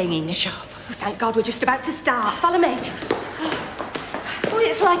 I'm playing Ina Sharp. Thank God, we're just about to start. Follow me. Oh,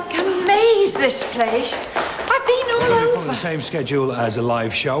 it's like a maze, this place. I've been all We're over. following the same schedule as a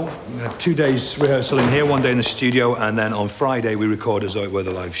live show. We have 2 days rehearsal in here, 1 day in the studio, and then on Friday we record as though it were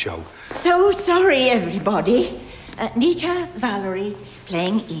the live show. So sorry, everybody. Nita Valerie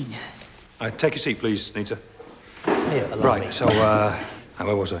playing Ina. Take a seat, please, Nita. Here, allow Right, me. so,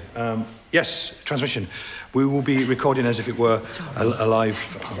 where was I? Yes, transmission. We will be recording as if it were a live...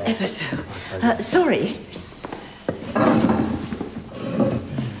 Ever so. Sorry.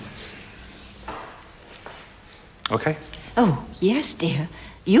 OK? Oh, yes, dear.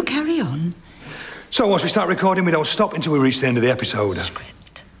 You carry on. So once we start recording, we don't stop until we reach the end of the episode.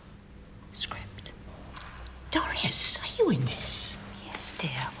 Dorius, are you in this? Yes, dear.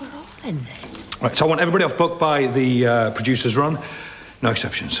 We're all in this. Right, so I want everybody off book by the producer's run. No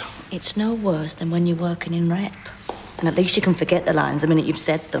exceptions. It's no worse than when you're working in rep. And at least you can forget the lines the minute you've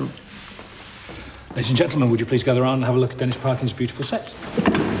said them. Ladies and gentlemen, would you please gather around and have a look at Dennis Parkin's beautiful set?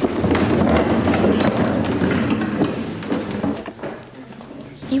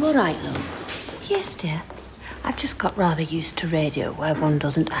 You all right, love? Yes, dear. I've just got rather used to radio where one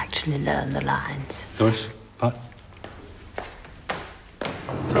doesn't actually learn the lines. Doris, Pat.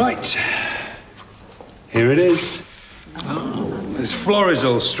 Right. Here it is. It's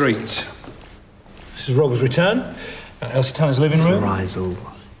Florizel Street. This is Rover's return. Elsie Tanner's living room. Florizel.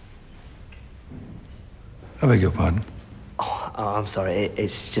 I beg your pardon? Oh, I'm sorry.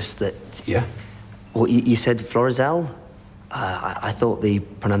 It's just that... Yeah? Well, you said Florizel? I thought the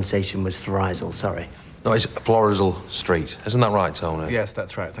pronunciation was Florizel, sorry. No, it's Florizel Street. Isn't that right, Tony? Yes,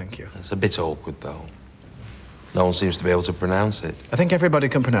 that's right, thank you. It's a bit awkward, though. No one seems to be able to pronounce it. I think everybody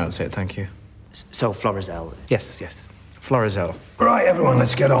can pronounce it, thank you. So, Florizel? Yes. Florizel. Right, everyone,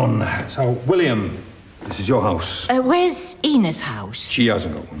 let's get on. So, William, this is your house. Where's Ina's house? She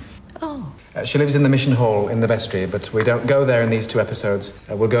hasn't got one. Oh. She lives in the mission hall in the vestry, but we don't go there in these 2 episodes.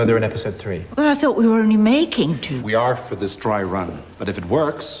 We'll go there in episode 3. Well, I thought we were only making 2. We are for this dry run, but if it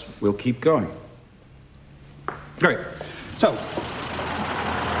works, we'll keep going. Great. So,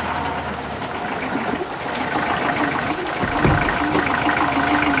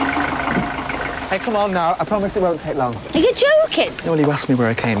 Hey, come on now. I promise it won't take long. Are you joking? Well, you asked me where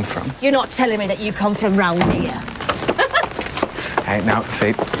I came from. You're not telling me that you come from round here. Hey, now,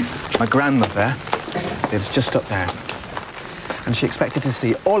 see, my grandmother lives just up there. And she expected to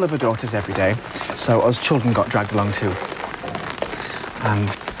see all of her daughters every day, so us children got dragged along too.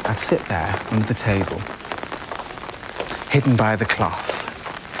 And I'd sit there under the table, hidden by the cloth,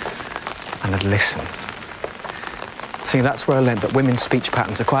 and I'd listen. See, that's where I learned that women's speech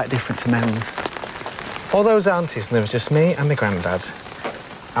patterns are quite different to men's. All those aunties, and there was just me and my granddad,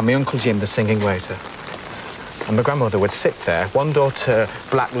 and my Uncle Jim, the singing waiter. And my grandmother would sit there, one daughter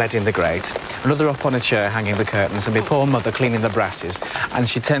black lead in the grate, another up on a chair hanging the curtains, and my poor mother cleaning the brasses. And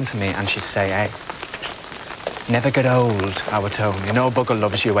she'd turn to me and she'd say, hey, never get old, our Tony. No bugger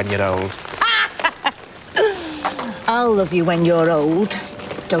loves you when you're old. I'll love you when you're old.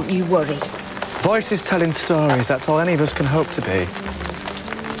 Don't you worry. Voices telling stories, that's all any of us can hope to be.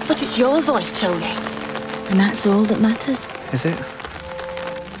 But it's your voice, Tony. And that's all that matters. Is it?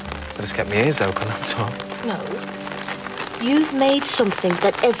 I just kept my ears open, that's all. No. You've made something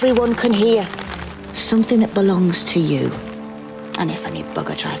that everyone can hear. Something that belongs to you. And if any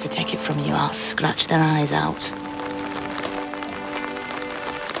bugger tries to take it from you, I'll scratch their eyes out.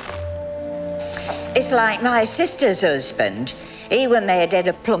 It's like my sister's husband. He were made head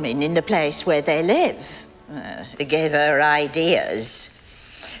of plumbing in the place where they live. He gave her ideas.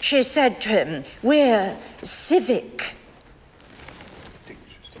 She said to him, we're civic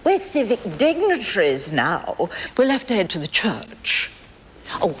dignitaries now. We'll have to head to the church.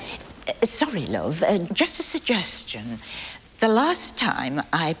 Oh, sorry, love, just a suggestion. The last time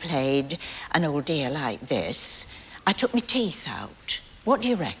I played an old dear like this, I took my teeth out. What do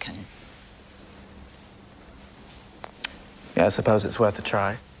you reckon? Yeah, I suppose it's worth a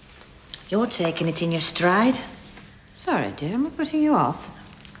try. You're taking it in your stride. Sorry, dear, am I putting you off?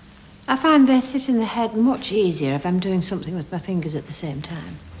 I find they sit in the head much easier if I'm doing something with my fingers at the same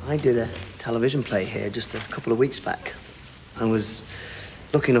time. I did a television play here just a couple of weeks back. I was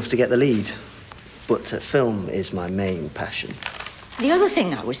lucky enough to get the lead, but film is my main passion. The other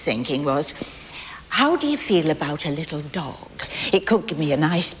thing I was thinking was, how do you feel about a little dog? It could give me a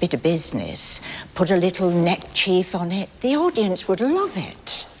nice bit of business. Put a little neckerchief on it. The audience would love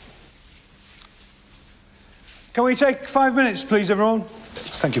it. Can we take 5 minutes, please, everyone?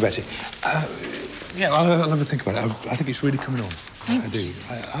 Thank you, Betty. Yeah, I'll have a think about it. I think it's really coming on. I do.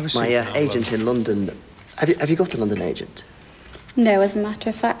 My agent in London... Have you got a London agent? No, as a matter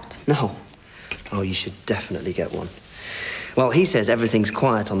of fact. No. Oh, you should definitely get one. Well, he says everything's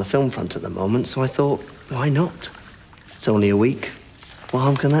quiet on the film front at the moment, so I thought, why not? It's only a week. What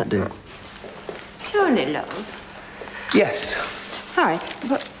harm can that do? Tony, love. Yes. Sorry,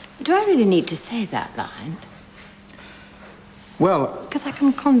 but do I really need to say that line? Well... Because I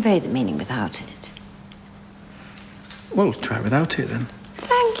can convey the meaning without it. Well, try without it, then.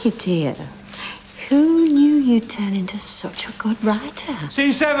 Thank you, dear. Who knew you'd turn into such a good writer?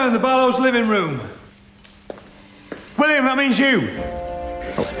 Scene 7, the Barlow's living room. William, that means you.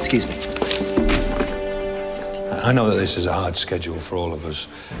 Oh, excuse me. I know that this is a hard schedule for all of us,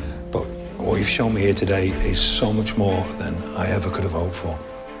 but what you've shown me here today is so much more than I ever could have hoped for.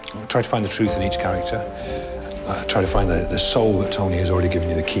 I'll try to find the truth in each character. Try to find the soul that Tony has already given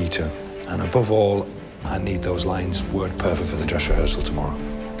you the key to. And above all, I need those lines word perfect for the dress rehearsal tomorrow.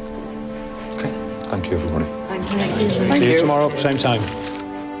 Okay, thank you, everybody. Thank you. See you tomorrow, same time.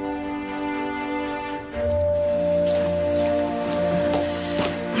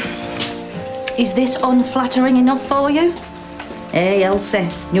 Is this unflattering enough for you? Hey, Elsie,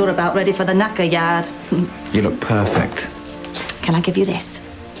 you're about ready for the knacker yard. You look perfect. Can I give you this?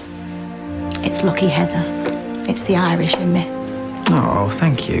 It's Lucky Heather. It's the Irish in me. Oh,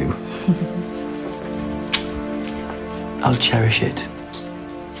 thank you. I'll cherish it.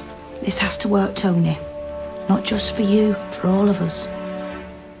 This has to work, Tony. Not just for you, for all of us.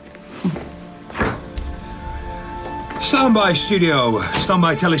 Stand by, studio. Stand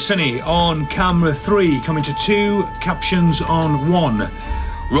by, Telecine. On camera 3, coming to 2, captions on 1.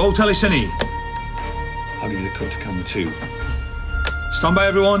 Roll Telecine. I'll give you the cut to camera 2. Stand by,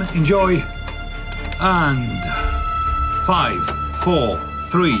 everyone. Enjoy. And 5, 4,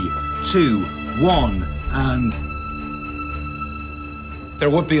 3, 2, 1, and... There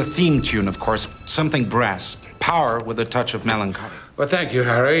would be a theme tune, of course, something brass. Power with a touch of melancholy. Well, thank you,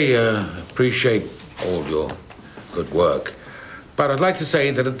 Harry. Appreciate all your good work. But I'd like to say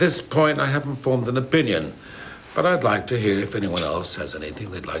that at this point I haven't formed an opinion. But I'd like to hear if anyone else has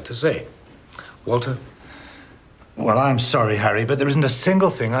anything they'd like to say. Walter? Well, I'm sorry, Harry, but there isn't a single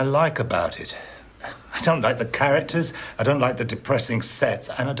thing I like about it. I don't like the characters, I don't like the depressing sets,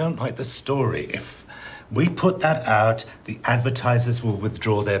 and I don't like the story. If we put that out, the advertisers will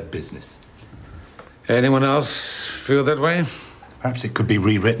withdraw their business. Anyone else feel that way? Perhaps it could be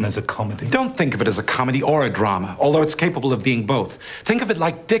rewritten as a comedy. Don't think of it as a comedy or a drama, although it's capable of being both. Think of it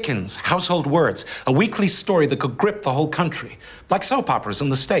like Dickens' Household Words, a weekly story that could grip the whole country, like soap operas in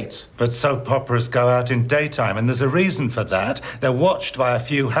the States. But soap operas go out in daytime, and there's a reason for that. They're watched by a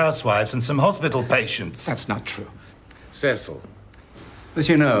few housewives and some hospital patients. That's not true. Cecil? As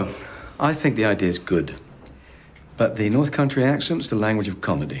you know, I think the idea's good. But the North Country accent's the language of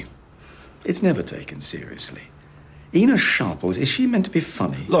comedy. It's never taken seriously. Ina Sharples, is she meant to be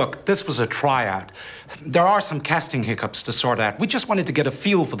funny? Look, this was a tryout. There are some casting hiccups to sort out. We just wanted to get a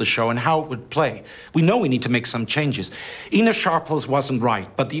feel for the show and how it would play. We know we need to make some changes. Ina Sharples wasn't right,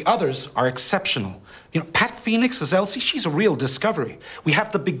 but the others are exceptional. You know, Pat Phoenix as Elsie, she's a real discovery. We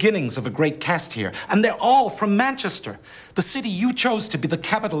have the beginnings of a great cast here, and they're all from Manchester, the city you chose to be the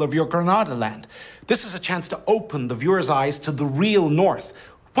capital of your Granada land. This is a chance to open the viewer's eyes to the real North.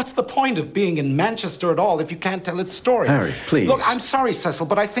 What's the point of being in Manchester at all if you can't tell its story? Harry, please. Look, I'm sorry, Cecil,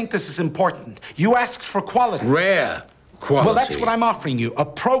 but I think this is important. You asked for quality. Rare quality. Well, that's what I'm offering you, a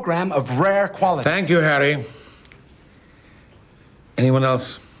program of rare quality. Thank you, Harry. Anyone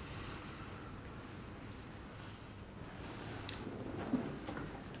else?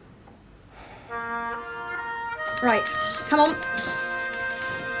 Right, come on.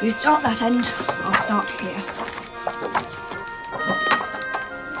 You start that end, I'll start here.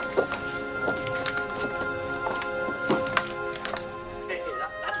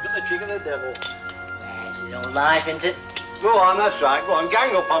 Chick of the devil. That's his own life, isn't it? Go on, that's right. Go on,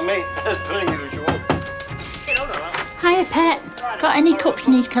 gang up on me. That's pretty usual. Hiya, Pet. Got any cups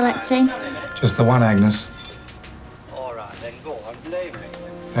need collecting? Just the one, Agnes. All right, then go on, blame me.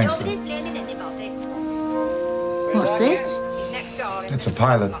 Thanks, Lou. What's this? It's a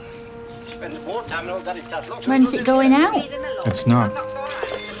pilot. When's it going out? It's not.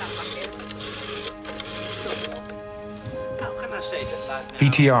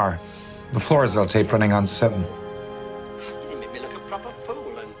 VTR. The Florizel tape running on 7.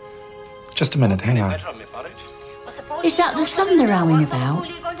 Just a minute, hang on. Is that the son they're rowing about?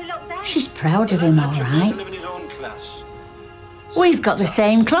 She's proud of him, all right. We've got the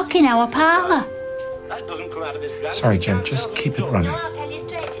same clock in our parlour. Sorry, Jim, just keep it running.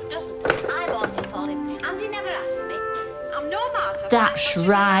 That's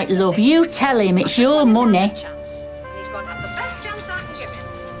right, love. You tell him it's your money.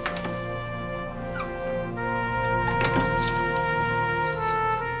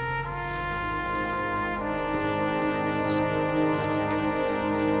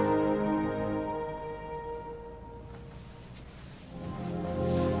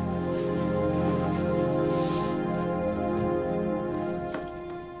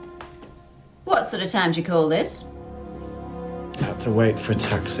 What sort of time do you call this? I had to wait for a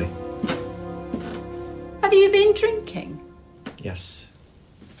taxi. Have you been drinking? Yes.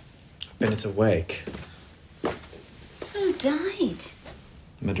 I've been at a wake. Who died?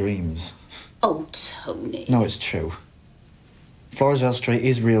 My dreams. Oh, Tony. No, it's true. Florizel Street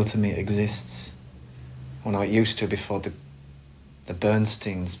is real to me. It exists. Well, no, it used to before the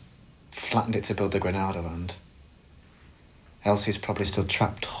Bernsteins flattened it to build the Granada land. Elsie's probably still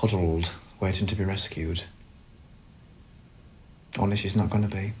trapped, huddled, waiting to be rescued. Only she's not going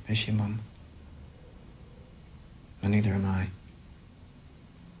to be, is she, Mum? And neither am I.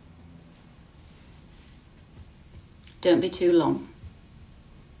 Don't be too long.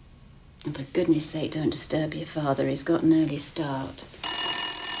 And for goodness sake, don't disturb your father. He's got an early start.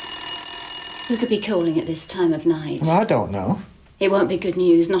 Who could be calling at this time of night? Well, I don't know. It won't be good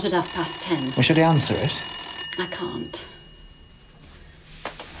news, not at 10:30. Well, should he answer it? I can't.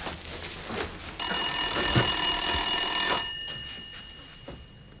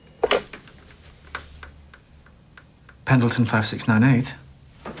 Pendleton 5698.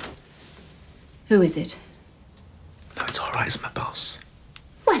 Who is it? No, it's all right. It's my boss.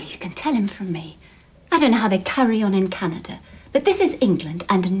 Well, you can tell him from me. I don't know how they carry on in Canada, but this is England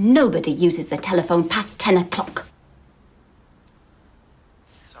and nobody uses the telephone past 10 o'clock.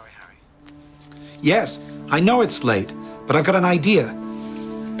 Yes, I know it's late, but I've got an idea.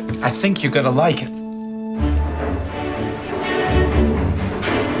 I think you're gonna like it.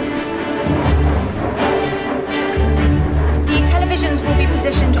 The televisions will be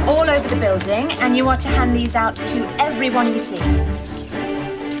positioned all over the building, and you are to hand these out to everyone you see.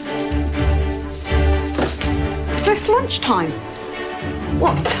 It's lunchtime.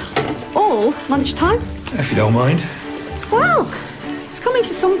 What? All lunchtime? If you don't mind. Well, it's coming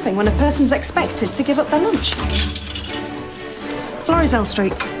to something when a person's expected to give up their lunch. Florizel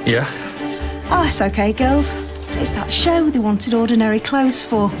Street. Yeah? Oh, it's okay, girls. It's that show they wanted ordinary clothes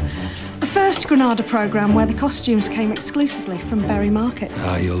for. The first Granada programme where the costumes came exclusively from Berry Market.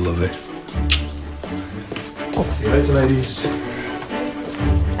 Ah, you'll love it. See you later, ladies.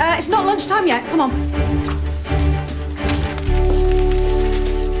 It's not lunchtime yet. Come on.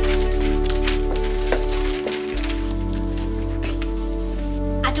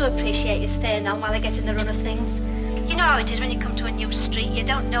 I do appreciate you staying on while I get in the run of things. You know how it is when you come to a new street, you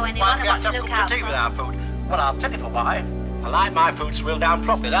don't know anyone and what to look out tea with for. our food. Well, I'll tell you for why. I like my food swilled down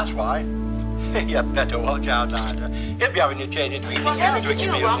properly, that's why. You better watch out, Ida. He'll be having you change into evening Whatever sandwich did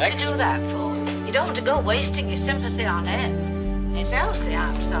you meal want next. to do that for? You don't want to go wasting your sympathy on him. It's Elsie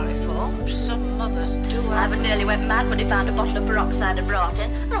I'm sorry for. Some mothers do. I would nearly went mad when he found a bottle of peroxide I brought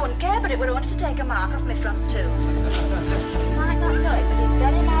in. I wouldn't care, but it would have wanted to take a mark off my front tooth. He might not know it, but he's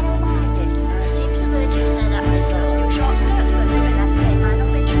very narrow-minded. I seem to have heard you say that with those new short skirts for doing that today. Might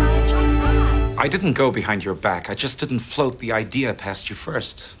not be trying John's eye. I didn't go behind your back. I just didn't float the idea past you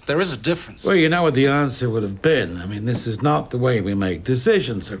first. There is a difference. Well, you know what the answer would have been. I mean, this is not the way we make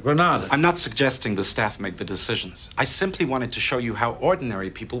decisions at Granada. I'm not suggesting the staff make the decisions. I simply wanted to show you how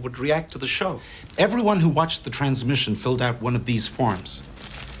ordinary people would react to the show. Everyone who watched the transmission filled out one of these forms.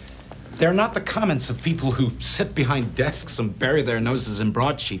 They're not the comments of people who sit behind desks and bury their noses in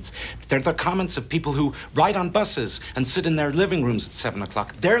broadsheets. They're the comments of people who ride on buses and sit in their living rooms at 7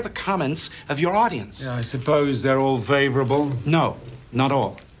 o'clock. They're the comments of your audience. Yeah, I suppose they're all favorable. No, not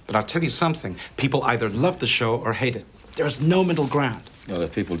all. But I'll tell you something. People either love the show or hate it. There's no middle ground. Well,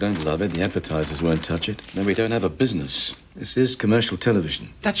 if people don't love it, the advertisers won't touch it. Then we don't have a business. This is commercial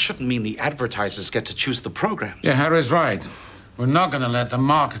television. That shouldn't mean the advertisers get to choose the programs. Yeah, Harry's right. We're not going to let the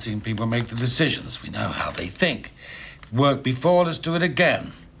marketing people make the decisions. We know how they think. If worked before, let's do it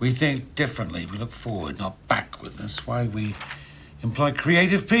again. We think differently. We look forward, not backward. That's why we employ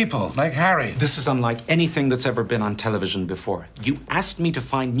creative people like Harry. This is unlike anything that's ever been on television before. You asked me to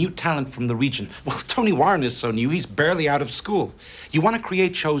find new talent from the region. Well, Tony Warren is so new, he's barely out of school. You want to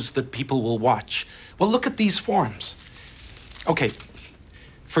create shows that people will watch. Well, look at these forms. Okay,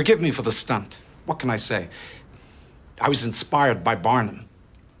 forgive me for the stunt. What can I say? I was inspired by Barnum.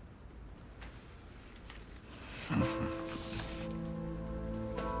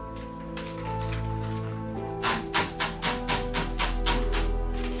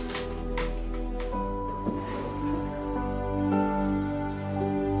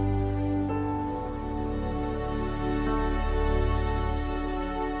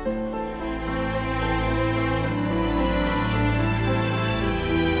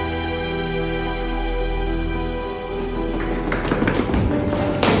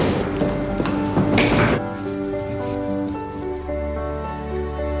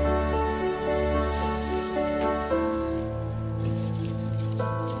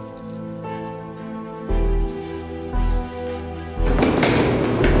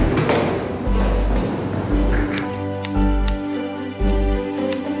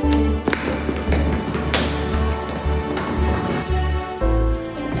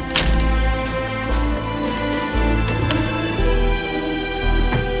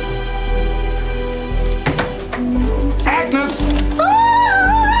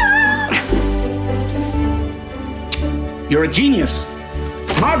 You're a genius.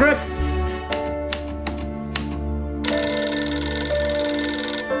 Margaret!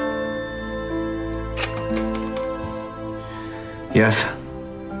 Yes.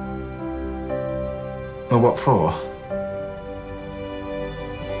 Well, what for?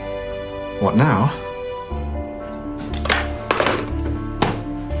 What now?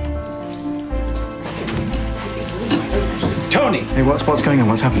 Tony! Hey, what's going on?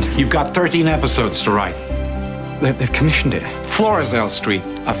 What's happened? You've got 13 episodes to write. They've commissioned it. Florizel Street,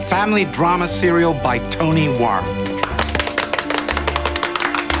 a family drama serial by Tony Warren.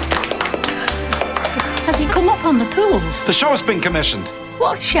 Has he come up on the pools? The show's been commissioned.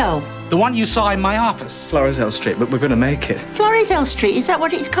 What show? The one you saw in my office. Florizel Street, but we're going to make it. Florizel Street, is that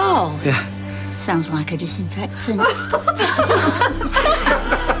what it's called? Yeah. Sounds like a disinfectant.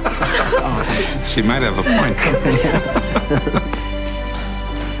 She might have a point.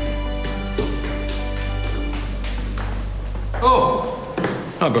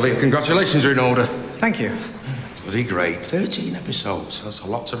 I believe congratulations are in order. Thank you. Bloody great. 13 episodes. That's a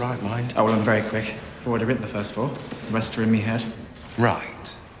lot to write, mind. Oh, well, I'm very quick. I've already written the first 4. The rest are in me head.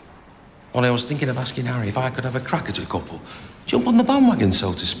 Right. Only I was thinking of asking Harry if I could have a crack at a couple. Jump on the bandwagon,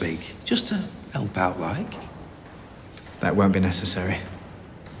 so to speak. Just to help out, like. That won't be necessary.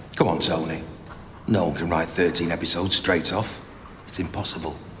 Come on, Tony. No one can write 13 episodes straight off. It's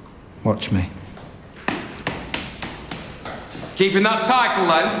impossible. Watch me. Keeping that title,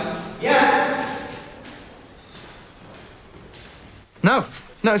 then? Yes!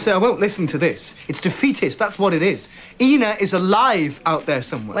 No, sir, I won't listen to this. It's defeatist, that's what it is. Ina is alive out there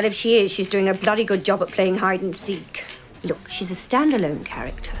somewhere. Well, if she is, she's doing a bloody good job at playing hide and seek. Look, she's a standalone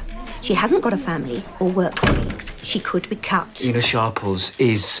character. She hasn't got a family or work colleagues. She could be cut. Ina Sharples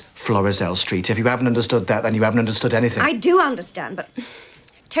is Florizel Street. If you haven't understood that, then you haven't understood anything. I do understand, but...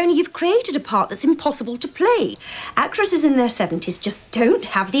 Tony, you've created a part that's impossible to play. Actresses in their 70s just don't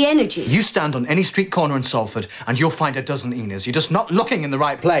have the energy. You stand on any street corner in Salford and you'll find a dozen Inas. You're just not looking in the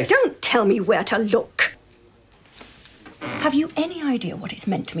right place. Don't tell me where to look. Have you any idea what it's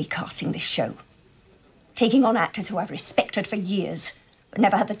meant to me casting this show? Taking on actors who I've respected for years, but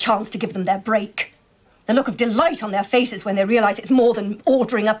never had the chance to give them their break. The look of delight on their faces when they realise it's more than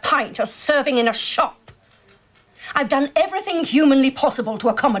ordering a pint or serving in a shop. I've done everything humanly possible to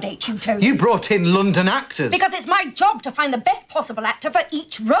accommodate you, Tony. You brought in London actors. Because it's my job to find the best possible actor for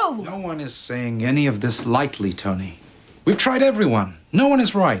each role. No one is saying any of this lightly, Tony. We've tried everyone. No one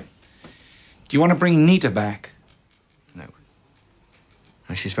is right. Do you want to bring Nita back? No.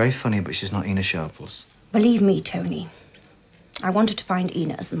 No, she's very funny, but she's not Ina Sharples. Believe me, Tony, I wanted to find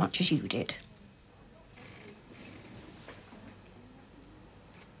Ina as much as you did.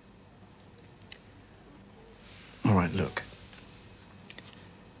 All right, look.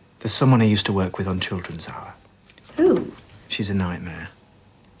 There's someone I used to work with on Children's Hour. Who? She's a nightmare.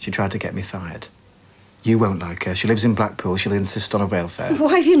 She tried to get me fired. You won't like her. She lives in Blackpool. She'll insist on a rail fare.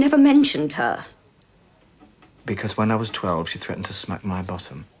 Why have you never mentioned her? Because when I was 12, she threatened to smack my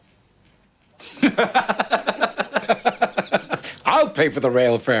bottom. I'll pay for the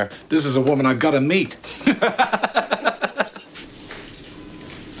rail fare. This is a woman I've got to meet.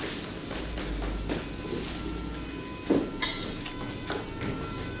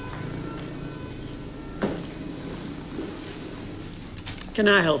 Can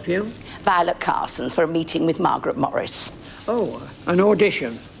I help you? Violet Carson for a meeting with Margaret Morris. Oh, an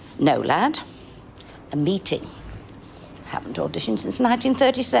audition? No, lad. A meeting. Haven't auditioned since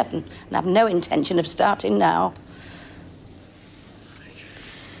 1937 and have no intention of starting now.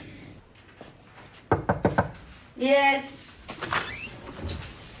 Yes.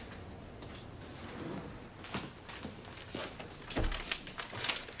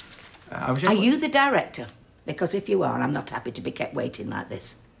 Are you the director? Because if you are, I'm not happy to be kept waiting like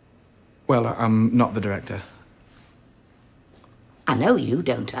this. Well, I'm not the director. I know you,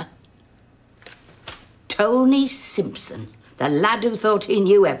 don't I? Tony Simpson, the lad who thought he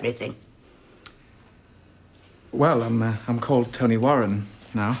knew everything. Well, I'm called Tony Warren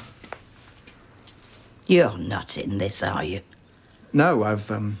now. You're not in this, are you? No, I've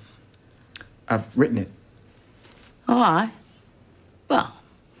written it. Oh, aye? Well,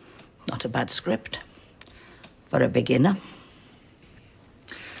 not a bad script. For a beginner.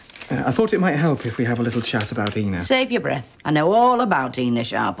 I thought it might help if we have a little chat about Ina. Save your breath. I know all about Ina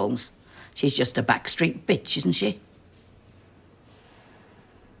Sharples. She's just a backstreet bitch, isn't she?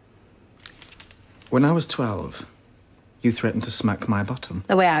 When I was 12, you threatened to smack my bottom.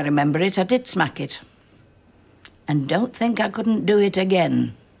 The way I remember it, I did smack it. And don't think I couldn't do it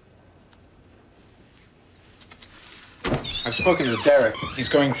again. I've spoken to Derek. He's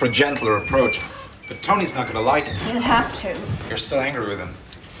going for a gentler approach. But Tony's not going to like it. He'll have to. You're still angry with him.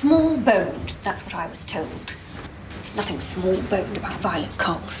 Small-boned, that's what I was told. There's nothing small-boned about Violet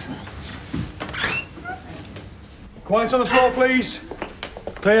Carson. Quiet on the floor, please.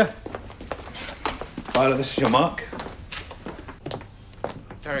 Clear. Violet, this is your mark.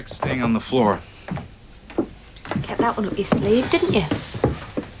 Derek's staying on the floor. Kept that one up your sleeve, didn't you?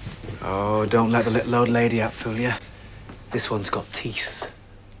 Oh, don't let the little old lady out fool you. This one's got teeth.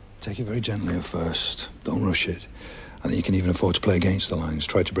 Take it very gently at first. Don't rush it. I think you can even afford to play against the lines.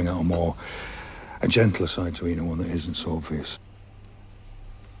 Try to bring out a gentler side to Ina, one that isn't so obvious.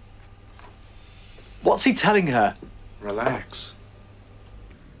 What's he telling her? Relax.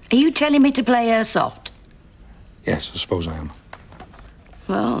 Are you telling me to play her soft? Yes, I suppose I am.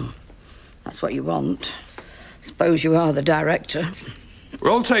 Well, that's what you want. Suppose you are the director.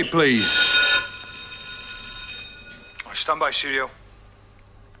 Roll tape, please. Stand by, studio.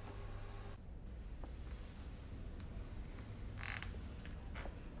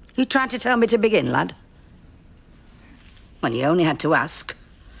 You tried to tell me to begin, lad? Well, you only had to ask.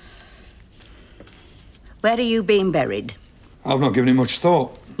 Where are you being buried? I've not given it much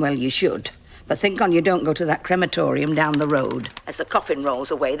thought. Well, you should. But think on you don't go to that crematorium down the road. As the coffin rolls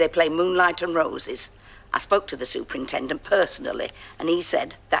away, they play Moonlight and Roses. I spoke to the superintendent personally, and he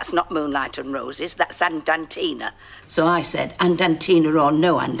said, that's not Moonlight and Roses, that's Andantina. So I said, Andantina or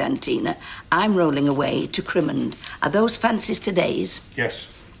no Andantina, I'm rolling away to Crimond. Are those fancies today's? Yes.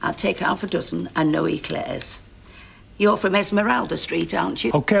 I'll take half a dozen and no eclairs. You're from Esmeralda Street, aren't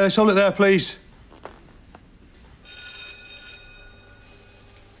you? OK, let's hold it there, please.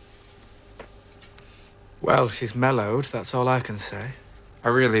 Well, she's mellowed, that's all I can say. I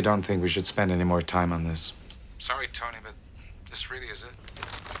really don't think we should spend any more time on this. Sorry, Tony, but this really is it.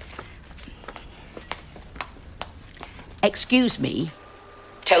 Excuse me,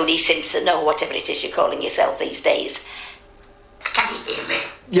 Tony Simpson, or whatever it is you're calling yourself these days. Can you hear me?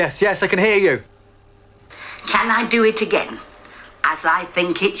 Yes, I can hear you. Can I do it again, as I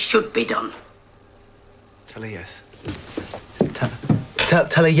think it should be done? Tell her yes.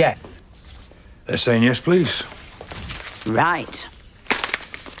 Tell her yes. They're saying yes, please. Right.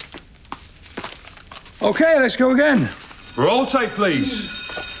 OK, let's go again. Roll tape, please.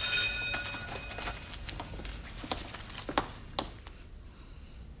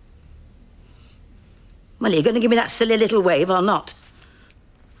 Well, are you going to give me that silly little wave or not?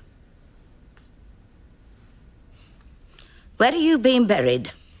 Where are you being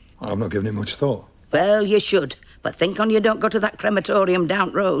buried? I've not given it much thought. Well, you should. But think on you don't go to that crematorium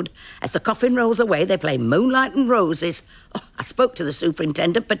down road. As the coffin rolls away, they play Moonlight and Roses. Oh, I spoke to the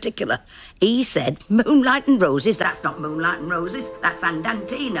superintendent particular. He said, Moonlight and Roses, that's not Moonlight and Roses, that's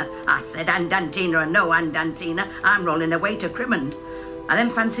Andantina. I said, Andantina or no Andantina, I'm rolling away to Crimond. Are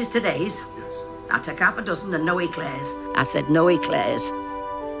them fancies today's? Yes. I'll take half a dozen and no eclairs. I said, no eclairs.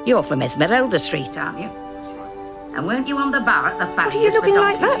 You're from Esmeralda Street, aren't you? That's right. And weren't you on the bar at the Farriers? What are you looking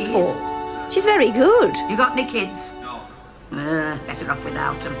like that for? She's very good. You got any kids? No. Better off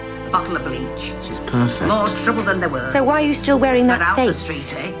without them. A bottle of bleach. She's perfect. More trouble than there were. So why are you still wearing that face? face?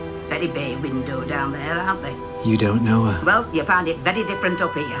 Street, eh? Very bay window down there, aren't they? You don't know her. Well, you find it very different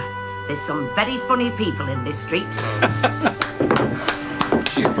up here. There's some very funny people in this street.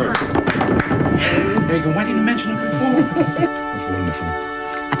 She's perfect. There you go. Why didn't you mention it before? That's wonderful.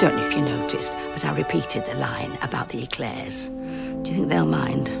 I don't know if you noticed, but I repeated the line about the eclairs. Do you think they'll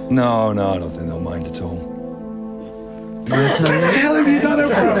mind? No, I don't think they'll mind at all. Where the hell have you got her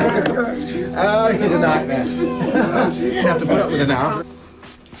from? Oh, she's a nightmare. She's gonna have to put up with her now.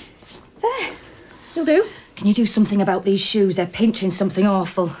 You'll do. Can you do something about these shoes? They're pinching something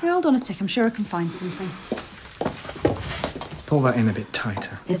awful. Yeah, hold on a tick. I'm sure I can find something. Pull that in a bit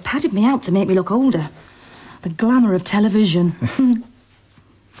tighter. They've padded me out to make me look older. The glamour of television.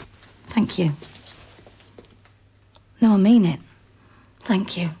 Thank you. No, I mean it.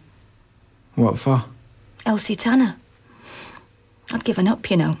 Thank you. What for? Elsie Tanner. I'd given up,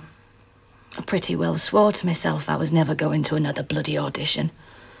 you know. I pretty well swore to myself I was never going to another bloody audition.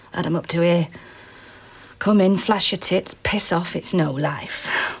 Had 'em up to here. Come in, flash your tits, piss off, it's no life.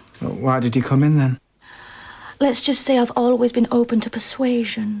 Well, why did you come in then? Let's just say I've always been open to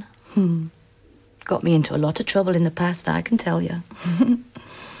persuasion. Got me into a lot of trouble in the past, I can tell you.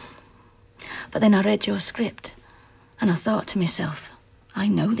 But then I read your script, and I thought to myself, I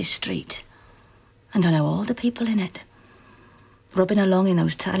know this street, and I know all the people in it, rubbing along in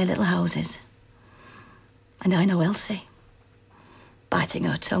those tiny little houses. And I know Elsie, biting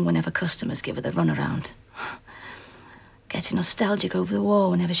her tongue whenever customers give her the runaround, getting nostalgic over the war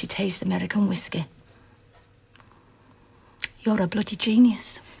whenever she tastes American whiskey. You're a bloody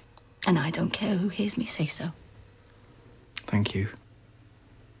genius, and I don't care who hears me say so. Thank you.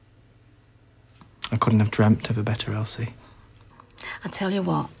 I couldn't have dreamt of a better Elsie. I tell you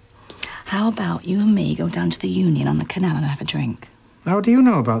what, how about you and me go down to the Union on the canal and have a drink? How do you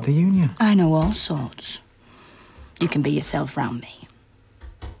know about the Union? I know all sorts. You can be yourself round me.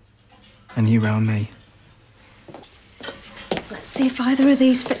 And you round me. Let's see if either of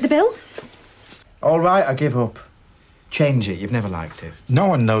these fit the bill. All right, I give up. Change it. You've never liked it. No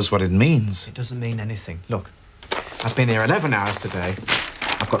one knows what it means. It doesn't mean anything. Look, I've been here 11 hours today.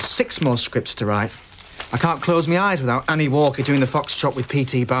 I've got 6 more scripts to write. I can't close my eyes without Annie Walker doing the foxtrot with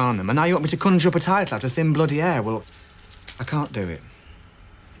P.T. Barnum. And now you want me to conjure up a title out of thin bloody air. Well, I can't do it.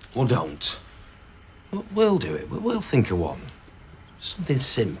 Well, don't. We'll do it. We'll think of one. Something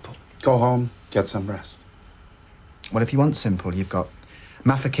simple. Go home, get some rest. Well, if you want simple, you've got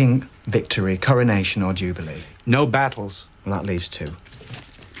Mafeking, Victory, Coronation or Jubilee. No battles. Well, that leaves 2.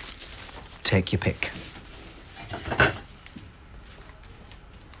 Take your pick.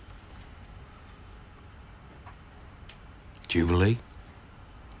 Jubilee?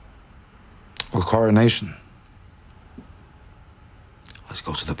 Or Coronation? Let's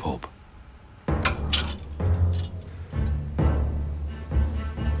go to the pub.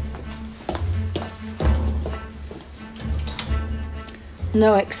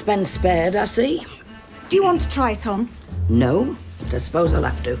 No expense spared, I see. Do you want to try it on? No, but I suppose I'll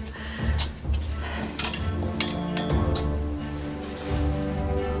have to.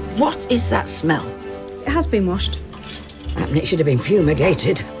 What is that smell? It has been washed. It should have been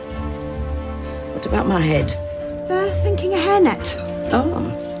fumigated. What about my head? They're thinking a hairnet.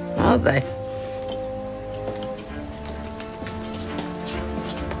 Oh, are they?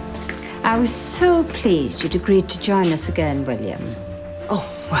 I was so pleased you'd agreed to join us again, William. Oh,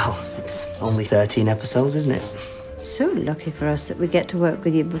 well, it's only 13 episodes, isn't it? So lucky for us that we get to work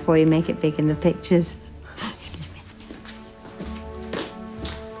with you before you make it big in the pictures. Excuse me.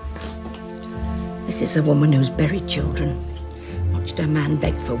 This is a woman who's buried children, watched her man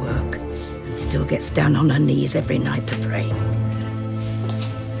beg for work, and still gets down on her knees every night to pray.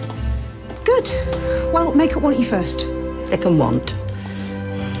 Good. Well, makeup want you first. They can want.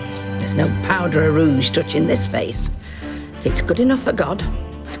 There's no powder or rouge touching this face. If it's good enough for God,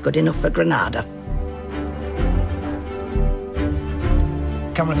 it's good enough for Granada.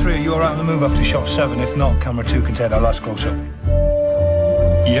 Camera 3, are you all right on the move after shot 7? If not, camera 2 can take that last close-up.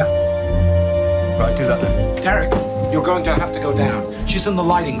 Yeah? Right, do that then. Derek, you're going to have to go down. She's in the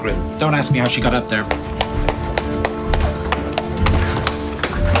lighting group. Don't ask me how she got up there.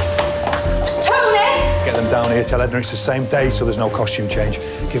 Tony! Get them down here. Tell Edna it's the same day, so there's no costume change.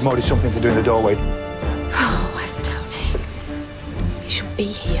 Give Maudie something to do in the doorway. Oh, where's Tony? He should be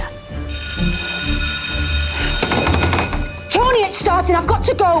here. Tony, it's starting. I've got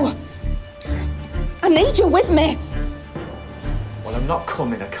to go. I need you with me. Well, I'm not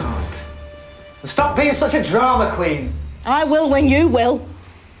coming. I can't. Stop being such a drama queen. I will when you will.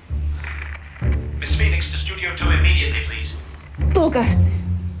 Miss Phoenix, to Studio 2 immediately, please. Bugger.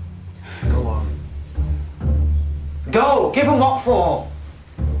 Go on. Go! Give 'em what for?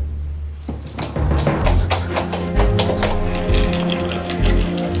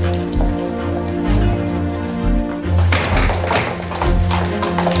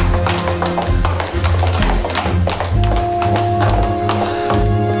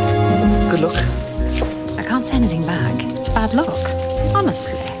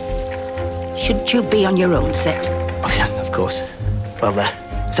 Honestly. Shouldn't you be on your own set? Oh, yeah, of course. Well,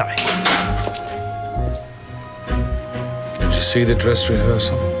 sorry. Did you see the dress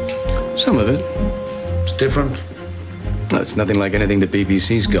rehearsal? Some of it. It's different. Well, it's nothing like anything the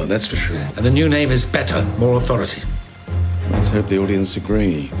BBC's got, that's for sure. And the new name is better, more authority. Let's hope the audience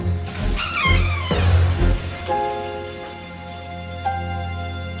agree.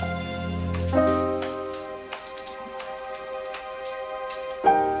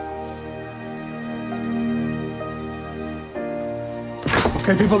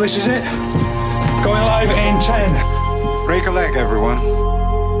 Okay, people, this is it. Going live in 10. Break a leg, everyone.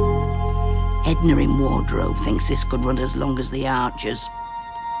 Edna in wardrobe thinks this could run as long as the Archers.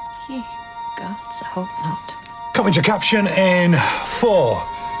 Yeah, gods, I hope not. Coming to caption in 4,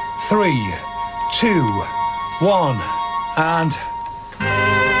 3, 2, 1, and...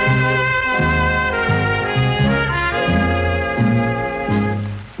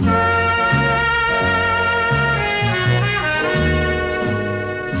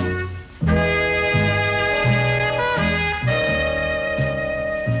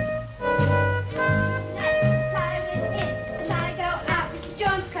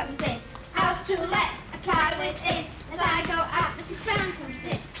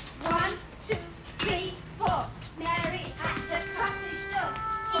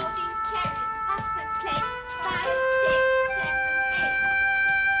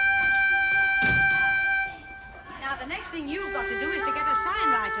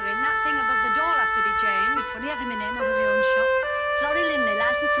 Funny having my name over my own shop. Florrie Linley,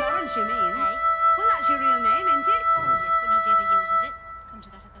 licensed Florence, you mean? Hey. Well, that's your real name.